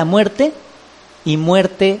hasta la muerte y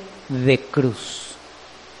muerte de cruz.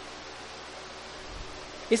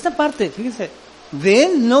 Esta parte, fíjese, de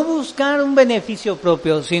él, no buscar un beneficio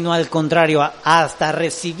propio, sino al contrario, hasta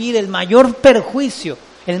recibir el mayor perjuicio,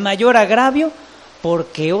 el mayor agravio,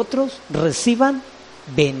 porque otros reciban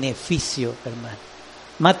beneficio, hermano.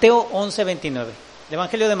 Mateo 11:29. El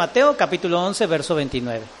Evangelio de Mateo, capítulo 11, verso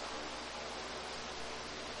 29.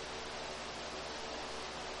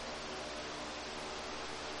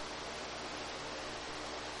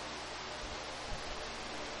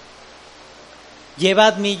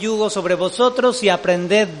 Llevad mi yugo sobre vosotros y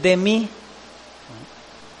aprended de mí.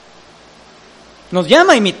 Nos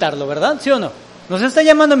llama a imitarlo, ¿verdad? ¿Sí o no? Nos está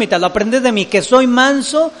llamando a imitarlo. Aprended de mí, que soy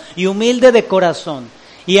manso y humilde de corazón,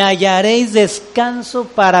 y hallaréis descanso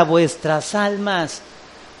para vuestras almas,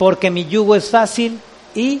 porque mi yugo es fácil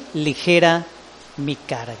y ligera mi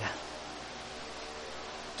carga.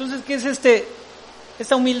 Entonces, ¿qué es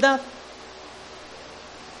esta humildad?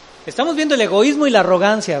 Estamos viendo el egoísmo y la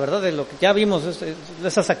arrogancia, ¿verdad? De lo que ya vimos,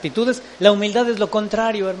 esas actitudes. La humildad es lo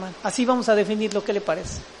contrario, hermano. Así vamos a definir lo que le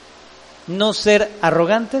parece. No ser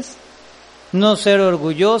arrogantes, no ser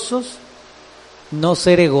orgullosos, no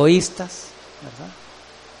ser egoístas, ¿verdad?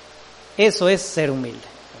 Eso es ser humilde,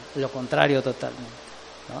 lo contrario totalmente,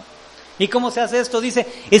 ¿no? ¿Y cómo se hace esto? Dice,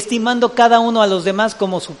 estimando cada uno a los demás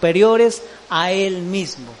como superiores a él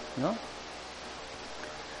mismo, ¿no?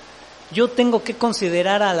 Yo tengo que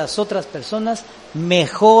considerar a las otras personas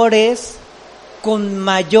mejores, con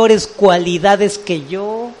mayores cualidades que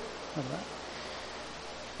yo, ¿verdad?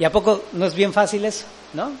 ¿Y a poco no es bien fácil eso?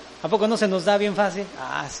 ¿No? ¿A poco no se nos da bien fácil?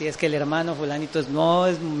 Ah, sí, es que el hermano fulanito es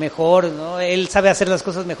mejor, ¿no? Él sabe hacer las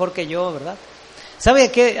cosas mejor que yo, ¿verdad? ¿Sabe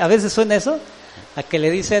a qué a veces suena eso? A que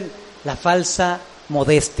le dicen la falsa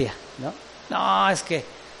modestia, ¿no? No, es que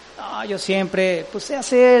yo siempre, pues sé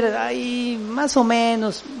hacer ahí más o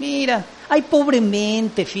menos, mira, ay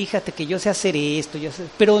pobremente, fíjate que yo sé hacer esto,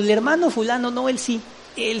 pero el hermano fulano no, él sí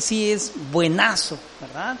es buenazo,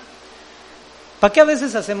 ¿verdad? ¿Para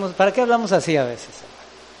qué hablamos así a veces?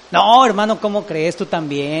 No, hermano, ¿cómo crees? Tú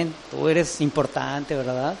también, tú eres importante,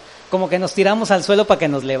 ¿verdad? Como que nos tiramos al suelo para que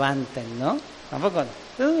nos levanten, ¿no? Tampoco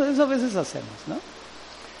no. Eso a veces hacemos, ¿no?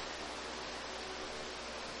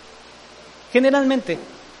 Generalmente,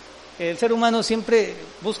 el ser humano siempre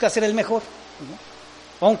busca ser el mejor,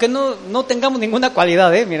 ¿no? Aunque no tengamos ninguna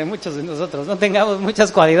cualidad, miren, muchos de nosotros no tengamos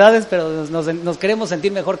muchas cualidades, pero nos queremos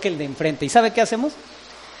sentir mejor que el de enfrente. ¿Y sabe qué hacemos?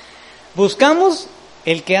 Buscamos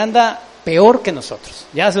el que anda peor que nosotros.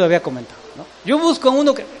 Ya se lo había comentado, ¿no? Yo busco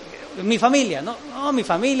uno que, mi familia, ¿no? No, mi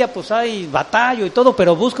familia, pues hay batallo y todo,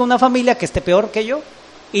 pero busco una familia que esté peor que yo.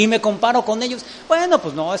 Y me comparo con ellos. Bueno,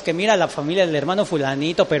 pues no, es que mira la familia del hermano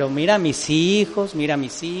fulanito, pero mira mis hijos, mira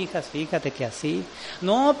mis hijas, fíjate que así.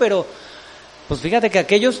 No, pero pues fíjate que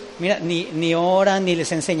aquellos, mira, ni oran, ni les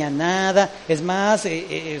enseñan nada. Es más,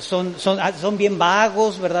 son bien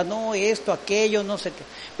vagos, ¿verdad? No, esto, aquello, no sé qué.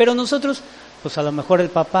 Pero nosotros, pues a lo mejor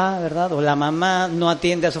el papá, ¿verdad? O la mamá no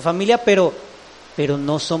atiende a su familia, pero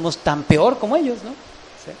no somos tan peor como ellos, ¿no?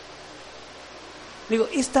 ¿Sí? Digo,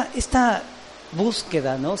 esta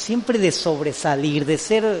búsqueda, ¿no? Siempre de sobresalir, de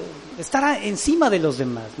estar encima de los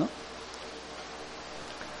demás, ¿no?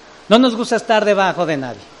 No nos gusta estar debajo de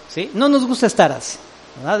nadie, ¿sí? No nos gusta estar así,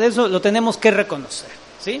 ¿verdad? Eso lo tenemos que reconocer,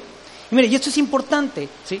 ¿sí? Y mire, y esto es importante,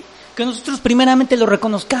 ¿sí? Que nosotros primeramente lo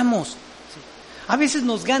reconozcamos, ¿sí? A veces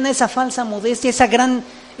nos gana esa falsa modestia, esa gran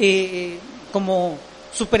como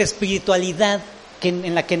super espiritualidad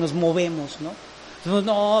en la que nos movemos, ¿no?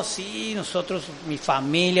 No, sí, nosotros, mi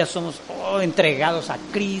familia, somos entregados a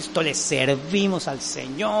Cristo, le servimos al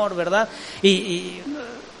Señor, ¿verdad? Y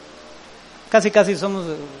casi somos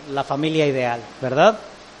la familia ideal, ¿verdad?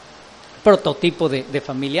 Prototipo de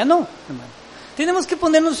familia, no, hermano. Tenemos que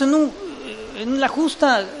ponernos en la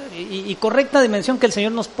justa y correcta dimensión que el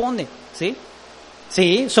Señor nos pone, ¿sí?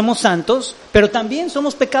 Sí, somos santos, pero también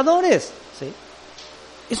somos pecadores, ¿sí?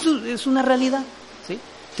 Eso es una realidad, ¿sí?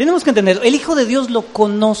 Tenemos que entenderlo. El Hijo de Dios lo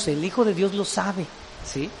conoce, el Hijo de Dios lo sabe,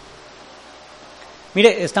 ¿sí?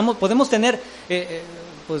 Mire, podemos tener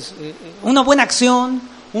una buena acción,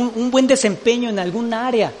 un buen desempeño en algún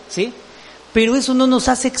área, ¿sí? Pero eso no nos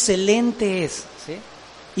hace excelentes, ¿sí?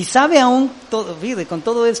 Y sabe aún, fíjate, con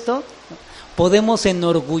todo esto, podemos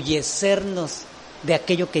enorgullecernos de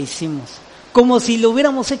aquello que hicimos, como si lo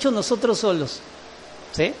hubiéramos hecho nosotros solos,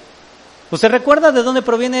 ¿sí? ¿Usted recuerda de dónde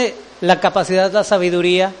proviene la capacidad, la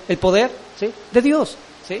sabiduría, el poder? ¿Sí? De Dios,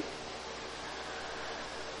 ¿sí?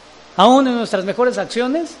 Aún en nuestras mejores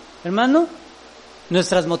acciones, hermano,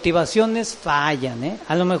 nuestras motivaciones fallan, ¿eh?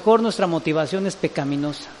 A lo mejor nuestra motivación es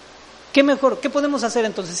pecaminosa. ¿Qué mejor? ¿Qué podemos hacer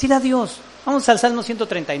entonces? Ir a Dios. Vamos al Salmo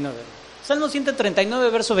 139. Salmo 139,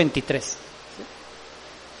 verso 23. ¿Sí?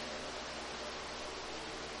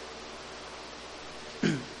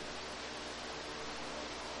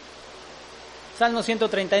 Salmo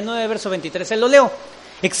 139, verso 23, se lo leo.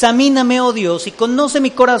 Examíname, oh Dios, y conoce mi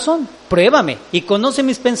corazón, pruébame, y conoce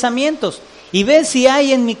mis pensamientos, y ve si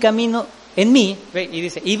hay en mi camino, en mí, y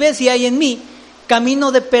dice, y ve si hay en mí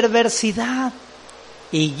camino de perversidad,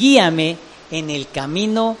 y guíame en el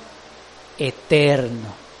camino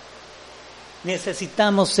eterno.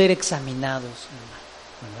 Necesitamos ser examinados,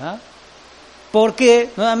 ¿verdad? Porque,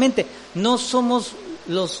 nuevamente, no somos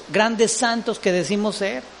los grandes santos que decimos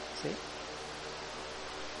ser.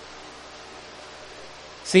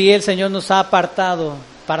 Sí, el Señor nos ha apartado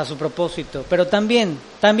para su propósito, pero también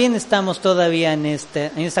estamos todavía en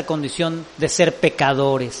esta condición de ser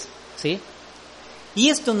pecadores, ¿sí? Y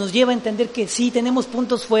esto nos lleva a entender que sí, tenemos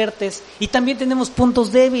puntos fuertes y también tenemos puntos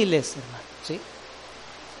débiles, hermano, ¿sí?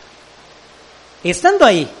 Estando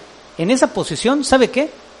ahí, en esa posición, ¿sabe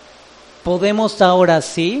qué? Podemos ahora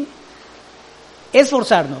sí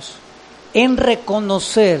esforzarnos en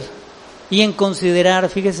reconocer y en considerar,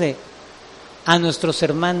 fíjese, a nuestros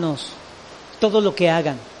hermanos, todo lo que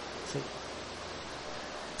hagan. ¿Sí?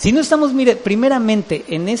 Si no estamos, mire, primeramente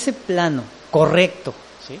en ese plano correcto,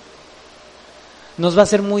 ¿sí? Nos va a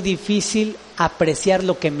ser muy difícil apreciar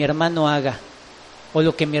lo que mi hermano haga o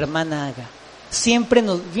lo que mi hermana haga. Siempre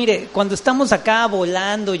mire, cuando estamos acá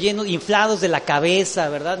volando, llenos, inflados de la cabeza,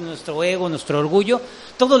 ¿verdad? Nuestro ego, nuestro orgullo,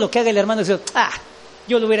 todo lo que haga el hermano es,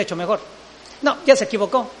 yo lo hubiera hecho mejor. No, ya se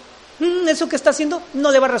equivocó. Eso que está haciendo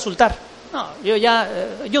no le va a resultar. No,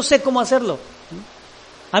 yo sé cómo hacerlo.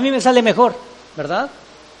 A mí me sale mejor, ¿verdad?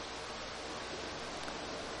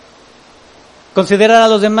 Considerar a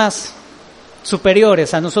los demás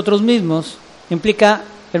superiores a nosotros mismos implica,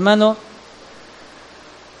 hermano,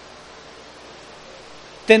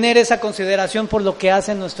 tener esa consideración por lo que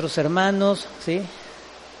hacen nuestros hermanos, ¿sí?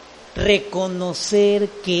 Reconocer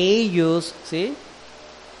que ellos, ¿sí?,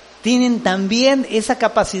 tienen también esa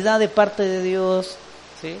capacidad de parte de Dios,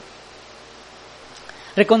 ¿sí?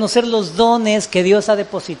 Reconocer los dones que Dios ha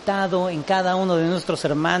depositado en cada uno de nuestros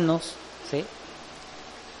hermanos, ¿sí?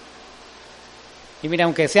 Y mira,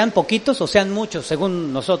 aunque sean poquitos o sean muchos,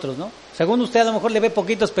 según nosotros, ¿no? Según usted a lo mejor le ve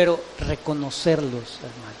poquitos, pero reconocerlos,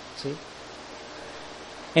 hermano, ¿sí?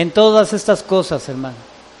 En todas estas cosas, hermano,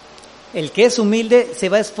 el que es humilde se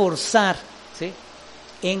va a esforzar, ¿sí?,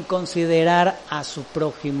 en considerar a su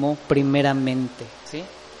prójimo primeramente, ¿sí?,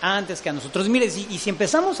 antes que a nosotros. Mire, y si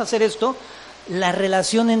empezamos a hacer esto, la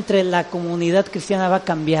relación entre la comunidad cristiana va a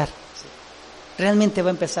cambiar, ¿sí? Realmente va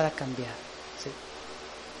a empezar a cambiar, ¿sí?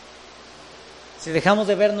 Si dejamos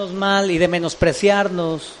de vernos mal y de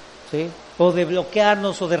menospreciarnos, ¿sí?, o de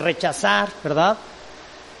bloquearnos o de rechazar, ¿verdad?,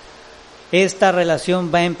 esta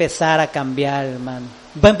relación va a empezar a cambiar, hermano.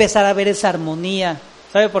 Va a empezar a haber esa armonía.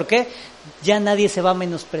 ¿Sabe por qué? Ya nadie se va a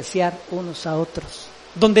menospreciar unos a otros.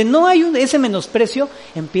 Donde no hay ese menosprecio,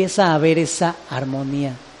 empieza a haber esa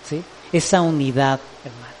armonía, ¿sí?, esa unidad,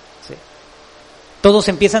 hermano, ¿sí? Todos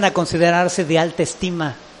empiezan a considerarse de alta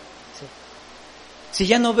estima, ¿sí? Si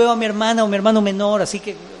ya no veo a mi hermana o mi hermano menor, así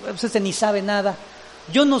que pues este ni sabe nada,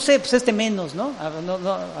 yo no sé, pues este menos, ¿no?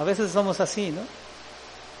 A veces somos así, ¿no?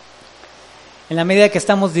 En la medida que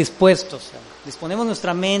estamos dispuestos, disponemos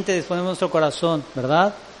nuestra mente, disponemos nuestro corazón,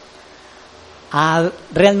 ¿verdad?, a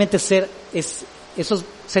realmente ser esos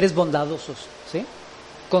seres bondadosos, ¿sí?,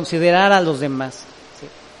 considerar a los demás, ¿sí?,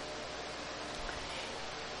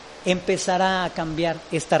 empezará a cambiar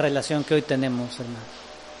esta relación que hoy tenemos, hermano,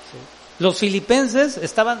 ¿sí? Los filipenses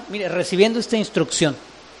estaban, mire, recibiendo esta instrucción.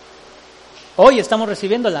 Hoy estamos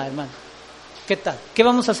recibiéndola, hermano. ¿Qué tal? ¿Qué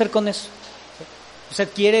vamos a hacer con eso? ¿Usted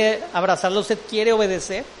quiere abrazarlo? ¿Usted quiere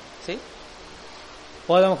obedecer? ¿Sí?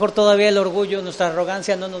 O a lo mejor todavía el orgullo, nuestra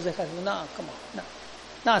arrogancia no nos deja. No, ¿cómo?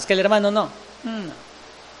 No, es que el hermano no.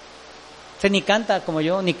 Ese ni canta como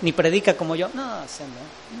yo, ni predica como yo. No, ese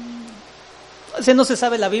no. Ese no se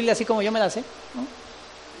sabe la Biblia así como yo me la sé, ¿no?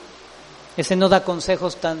 Ese no da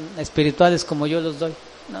consejos tan espirituales como yo los doy.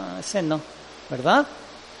 No, ese no, ¿verdad?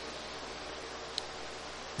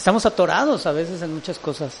 Estamos atorados a veces en muchas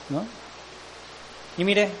cosas, ¿no? Y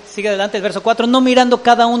mire, sigue adelante el verso 4, no mirando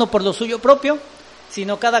cada uno por lo suyo propio,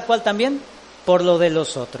 sino cada cual también por lo de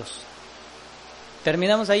los otros.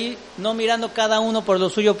 Terminamos ahí, no mirando cada uno por lo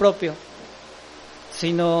suyo propio,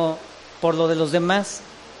 sino por lo de los demás.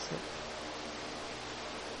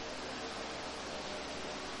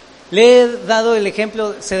 Le he dado el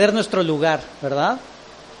ejemplo de ceder nuestro lugar, ¿verdad?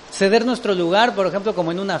 Ceder nuestro lugar, por ejemplo,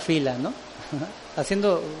 como en una fila, ¿no?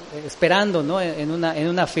 Esperando, ¿no? En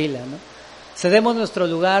una fila, ¿no? Cedemos nuestro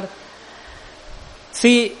lugar.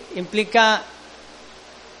 Sí, implica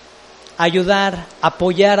ayudar,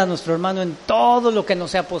 apoyar a nuestro hermano en todo lo que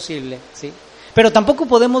nos sea posible, ¿sí? Pero tampoco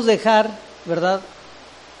podemos dejar, ¿verdad?,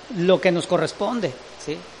 lo que nos corresponde,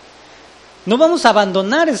 ¿sí? No vamos a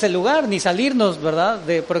abandonar ese lugar ni salirnos, ¿verdad?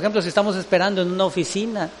 Por ejemplo, si estamos esperando en una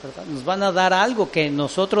oficina, ¿verdad? Nos van a dar algo que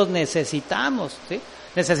nosotros necesitamos, ¿sí?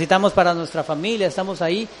 Necesitamos para nuestra familia, estamos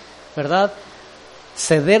ahí, ¿verdad?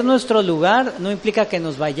 Ceder nuestro lugar no implica que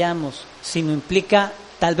nos vayamos, sino implica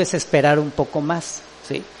tal vez esperar un poco más,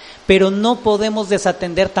 ¿sí? Pero no podemos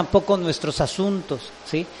desatender tampoco nuestros asuntos,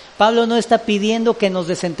 ¿sí? Pablo no está pidiendo que nos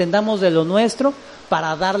desentendamos de lo nuestro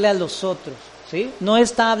para darle a los otros, ¿sí? No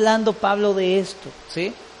está hablando Pablo de esto,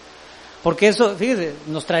 ¿sí? Porque eso, fíjese,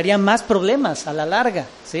 nos traería más problemas a la larga,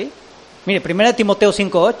 ¿sí? Mire, 1 Timoteo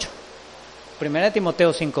 5:8. 1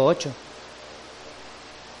 Timoteo 5:8.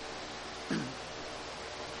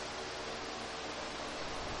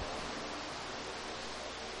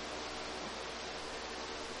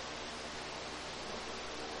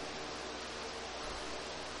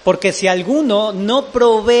 Porque si alguno no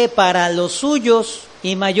provee para los suyos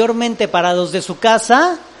y mayormente para los de su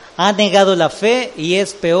casa, ha negado la fe y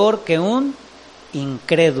es peor que un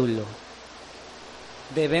incrédulo.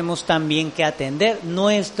 Debemos también que atender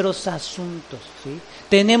nuestros asuntos, ¿sí?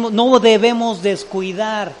 No debemos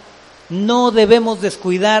descuidar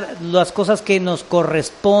las cosas que nos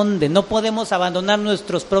corresponden. No podemos abandonar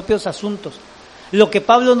nuestros propios asuntos. Lo que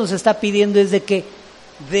Pablo nos está pidiendo es de que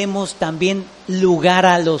demos también lugar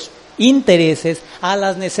a los intereses, a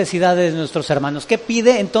las necesidades de nuestros hermanos. ¿Qué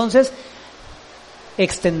pide entonces?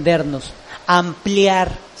 Extendernos,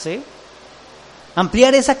 ampliar, ¿sí?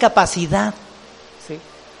 Ampliar esa capacidad, ¿sí?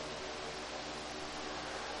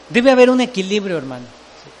 Debe haber un equilibrio, hermano,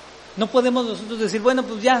 ¿sí? No podemos nosotros decir, bueno,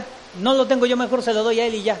 pues ya, no lo tengo yo, mejor se lo doy a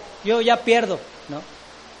él y ya, yo ya pierdo, ¿no?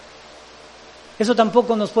 Eso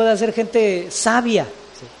tampoco nos puede hacer gente sabia.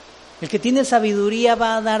 El que tiene sabiduría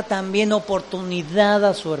va a dar también oportunidad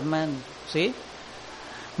a su hermano, ¿sí?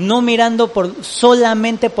 No mirando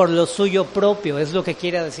solamente por lo suyo propio, es lo que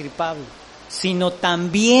quiere decir Pablo, sino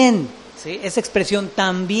también, ¿sí? Esa expresión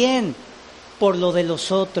también por lo de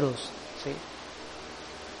los otros, ¿sí?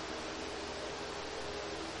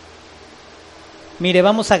 Mire,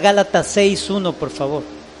 vamos a Gálatas 6:1, por favor.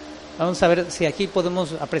 Vamos a ver si aquí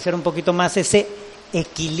podemos apreciar un poquito más ese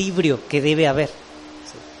equilibrio que debe haber.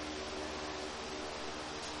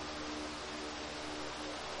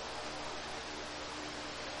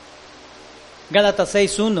 Gálatas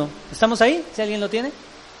 6:1. ¿Estamos ahí? ¿Si alguien lo tiene?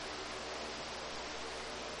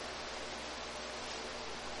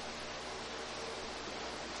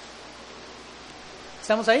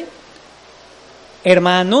 ¿Estamos ahí?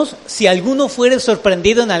 Hermanos, si alguno fuere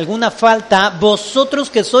sorprendido en alguna falta, vosotros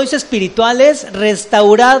que sois espirituales,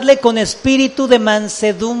 restauradle con espíritu de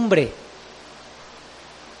mansedumbre.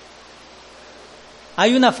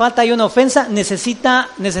 Hay una falta, hay una ofensa, necesita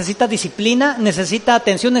disciplina, necesita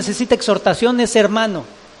atención, necesita exhortación ese hermano,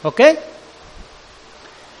 ¿ok?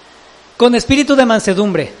 Con espíritu de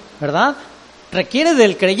mansedumbre, ¿verdad? Requiere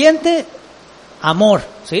del creyente amor,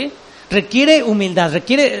 ¿sí? Requiere humildad,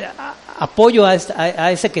 requiere apoyo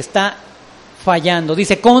a ese que está fallando.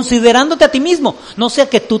 Dice, considerándote a ti mismo, no sea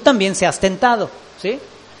que tú también seas tentado, ¿sí?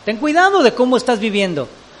 Ten cuidado de cómo estás viviendo.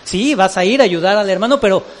 Sí, vas a ir a ayudar al hermano,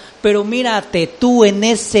 pero mírate tú en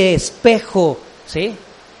ese espejo, ¿sí?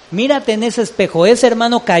 Mírate en ese espejo. Ese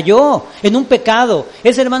hermano cayó en un pecado.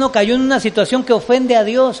 Ese hermano cayó en una situación que ofende a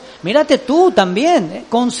Dios. Mírate tú también, ¿eh?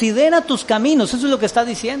 Considera tus caminos. Eso es lo que está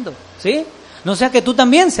diciendo, ¿sí? No sea que tú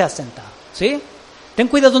también seas tentado, ¿sí? Ten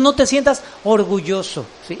cuidado, no te sientas orgulloso,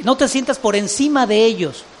 ¿sí? No te sientas por encima de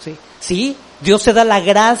ellos, ¿sí? Sí, Dios te da la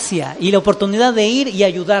gracia y la oportunidad de ir y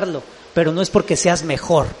ayudarlo, pero no es porque seas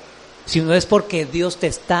mejor, sino es porque Dios te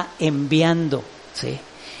está enviando, ¿sí?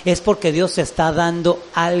 Es porque Dios te está dando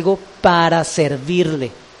algo para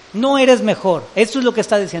servirle. No eres mejor, eso es lo que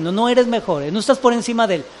está diciendo, no eres mejor, no estás por encima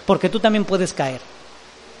de él, porque tú también puedes caer.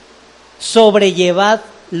 Sobrellevad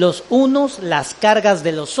los unos las cargas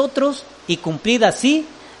de los otros y cumplid así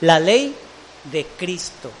la ley de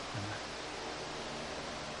Cristo.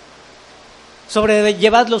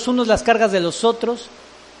 Sobrellevad los unos las cargas de los otros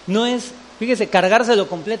no es, fíjese, cargárselo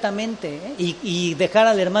completamente, ¿eh? y dejar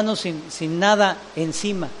al hermano sin nada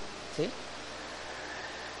encima, ¿sí?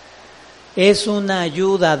 Es una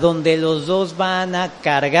ayuda donde los dos van a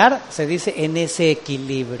cargar, se dice, en ese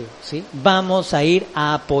equilibrio, ¿sí? Vamos a ir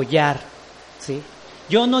a apoyar, ¿sí?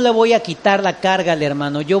 Yo no le voy a quitar la carga al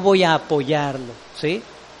hermano, yo voy a apoyarlo, ¿sí?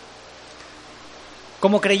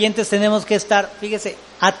 Como creyentes tenemos que estar, fíjese,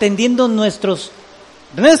 atendiendo nuestros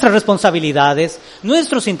nuestras responsabilidades,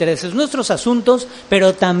 nuestros intereses, nuestros asuntos,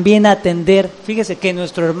 pero también atender, fíjese, que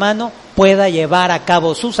nuestro hermano pueda llevar a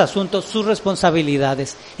cabo sus asuntos, sus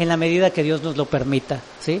responsabilidades, en la medida que Dios nos lo permita,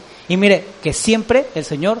 ¿sí? Y mire, que siempre el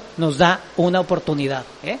Señor nos da una oportunidad,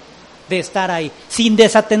 de estar ahí. Sin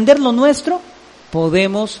desatender lo nuestro,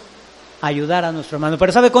 podemos ayudar a nuestro hermano.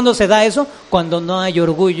 Pero ¿sabe cuándo se da eso? Cuando no hay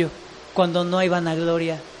orgullo, cuando no hay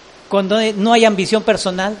vanagloria, cuando no hay ambición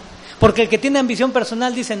personal. Porque el que tiene ambición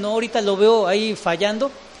personal dice, no, ahorita lo veo ahí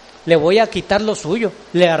fallando, le voy a quitar lo suyo,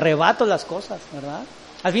 le arrebato las cosas, ¿verdad?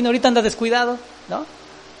 Al fin ahorita anda descuidado, ¿no?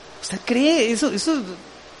 ¿Usted cree? Eso es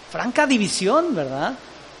franca división, ¿verdad?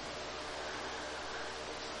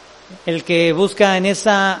 El que busca en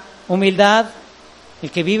esa humildad, el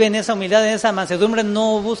que vive en esa humildad, en esa mansedumbre,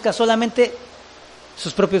 no busca solamente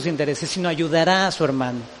sus propios intereses, sino ayudará a su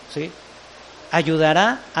hermano, ¿sí?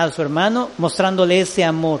 Ayudará a su hermano mostrándole ese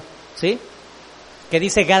amor, ¿sí? Que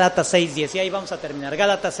dice Gálatas 6:10, y ahí vamos a terminar.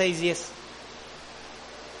 Gálatas 6:10.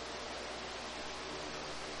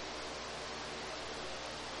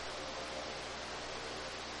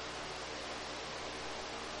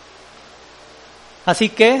 Así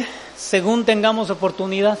que, según tengamos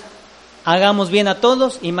oportunidad, hagamos bien a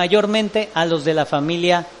todos y mayormente a los de la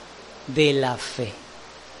familia de la fe.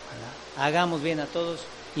 ¿Verdad? Hagamos bien a todos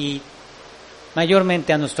y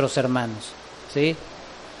mayormente a nuestros hermanos, ¿sí?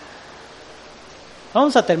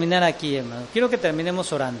 Vamos a terminar aquí, hermano. Quiero que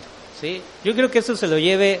terminemos orando, ¿sí? Yo creo que eso se lo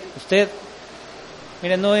lleve usted.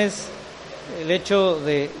 Mire, no es el hecho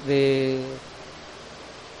de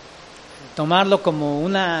tomarlo como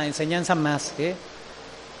una enseñanza más, ¿eh?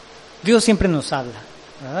 Dios siempre nos habla,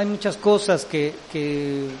 ¿verdad? Hay muchas cosas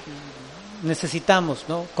que necesitamos,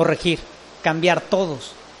 ¿no? Corregir, cambiar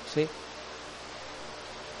todos, ¿sí?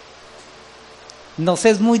 Nos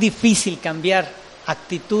es muy difícil cambiar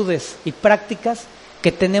actitudes y prácticas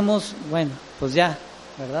que tenemos, bueno, pues ya,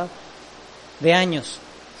 ¿verdad? De años,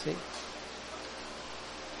 ¿sí?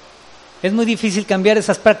 Es muy difícil cambiar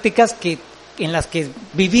esas prácticas en las que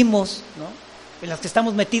vivimos, ¿no? En las que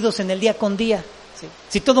estamos metidos en el día con día, ¿sí?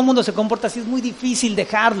 Si todo el mundo se comporta así, es muy difícil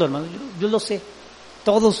dejarlo, hermano. Yo lo sé.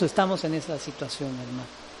 Todos estamos en esa situación, hermano.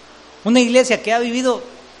 Una iglesia que ha vivido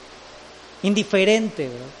indiferente,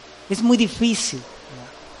 ¿verdad? Es muy difícil,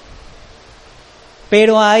 ¿verdad?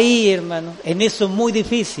 Pero ahí, hermano, en eso muy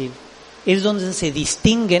difícil, es donde se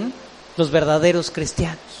distinguen los verdaderos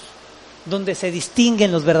cristianos, donde se distinguen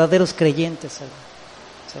los verdaderos creyentes, hermano.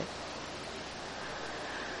 ¿Sí?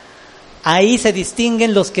 Ahí se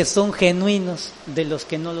distinguen los que son genuinos de los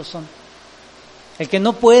que no lo son. El que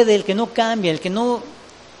no puede, el que no cambia, el que no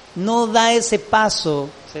da ese paso,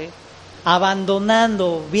 ¿sí?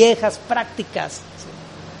 Abandonando viejas prácticas, ¿sí?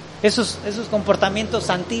 Esos comportamientos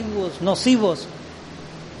antiguos, nocivos.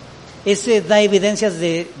 Ese da evidencias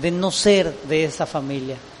de no ser de esa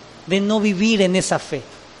familia, de no vivir en esa fe.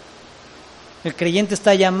 El creyente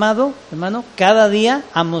está llamado, hermano, cada día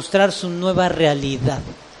a mostrar su nueva realidad.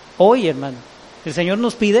 Hoy, hermano, el Señor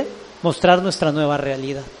nos pide mostrar nuestra nueva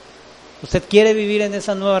realidad. ¿Usted quiere vivir en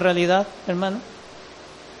esa nueva realidad, hermano?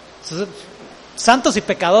 Santos y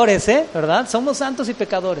pecadores, ¿verdad? Somos santos y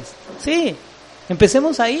pecadores. Sí,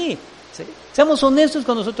 empecemos ahí, ¿sí? Seamos honestos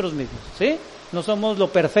con nosotros mismos, ¿sí? No somos lo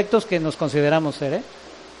perfectos que nos consideramos ser,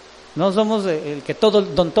 No somos el que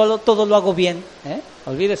todo lo hago bien,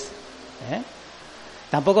 Olvídese,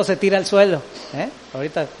 Tampoco se tira al suelo,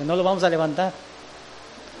 Ahorita que no lo vamos a levantar.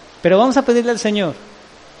 Pero vamos a pedirle al Señor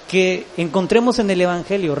que encontremos en el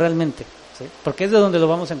Evangelio realmente, ¿sí? Porque es de donde lo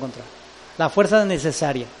vamos a encontrar, la fuerza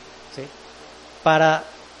necesaria, ¿sí? Para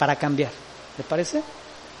cambiar, ¿le parece?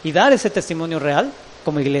 Y dar ese testimonio real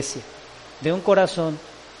como iglesia, de un corazón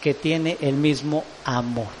que tiene el mismo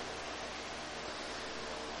amor.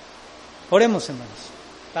 Oremos, hermanos.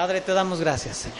 Padre, te damos gracias, Señor.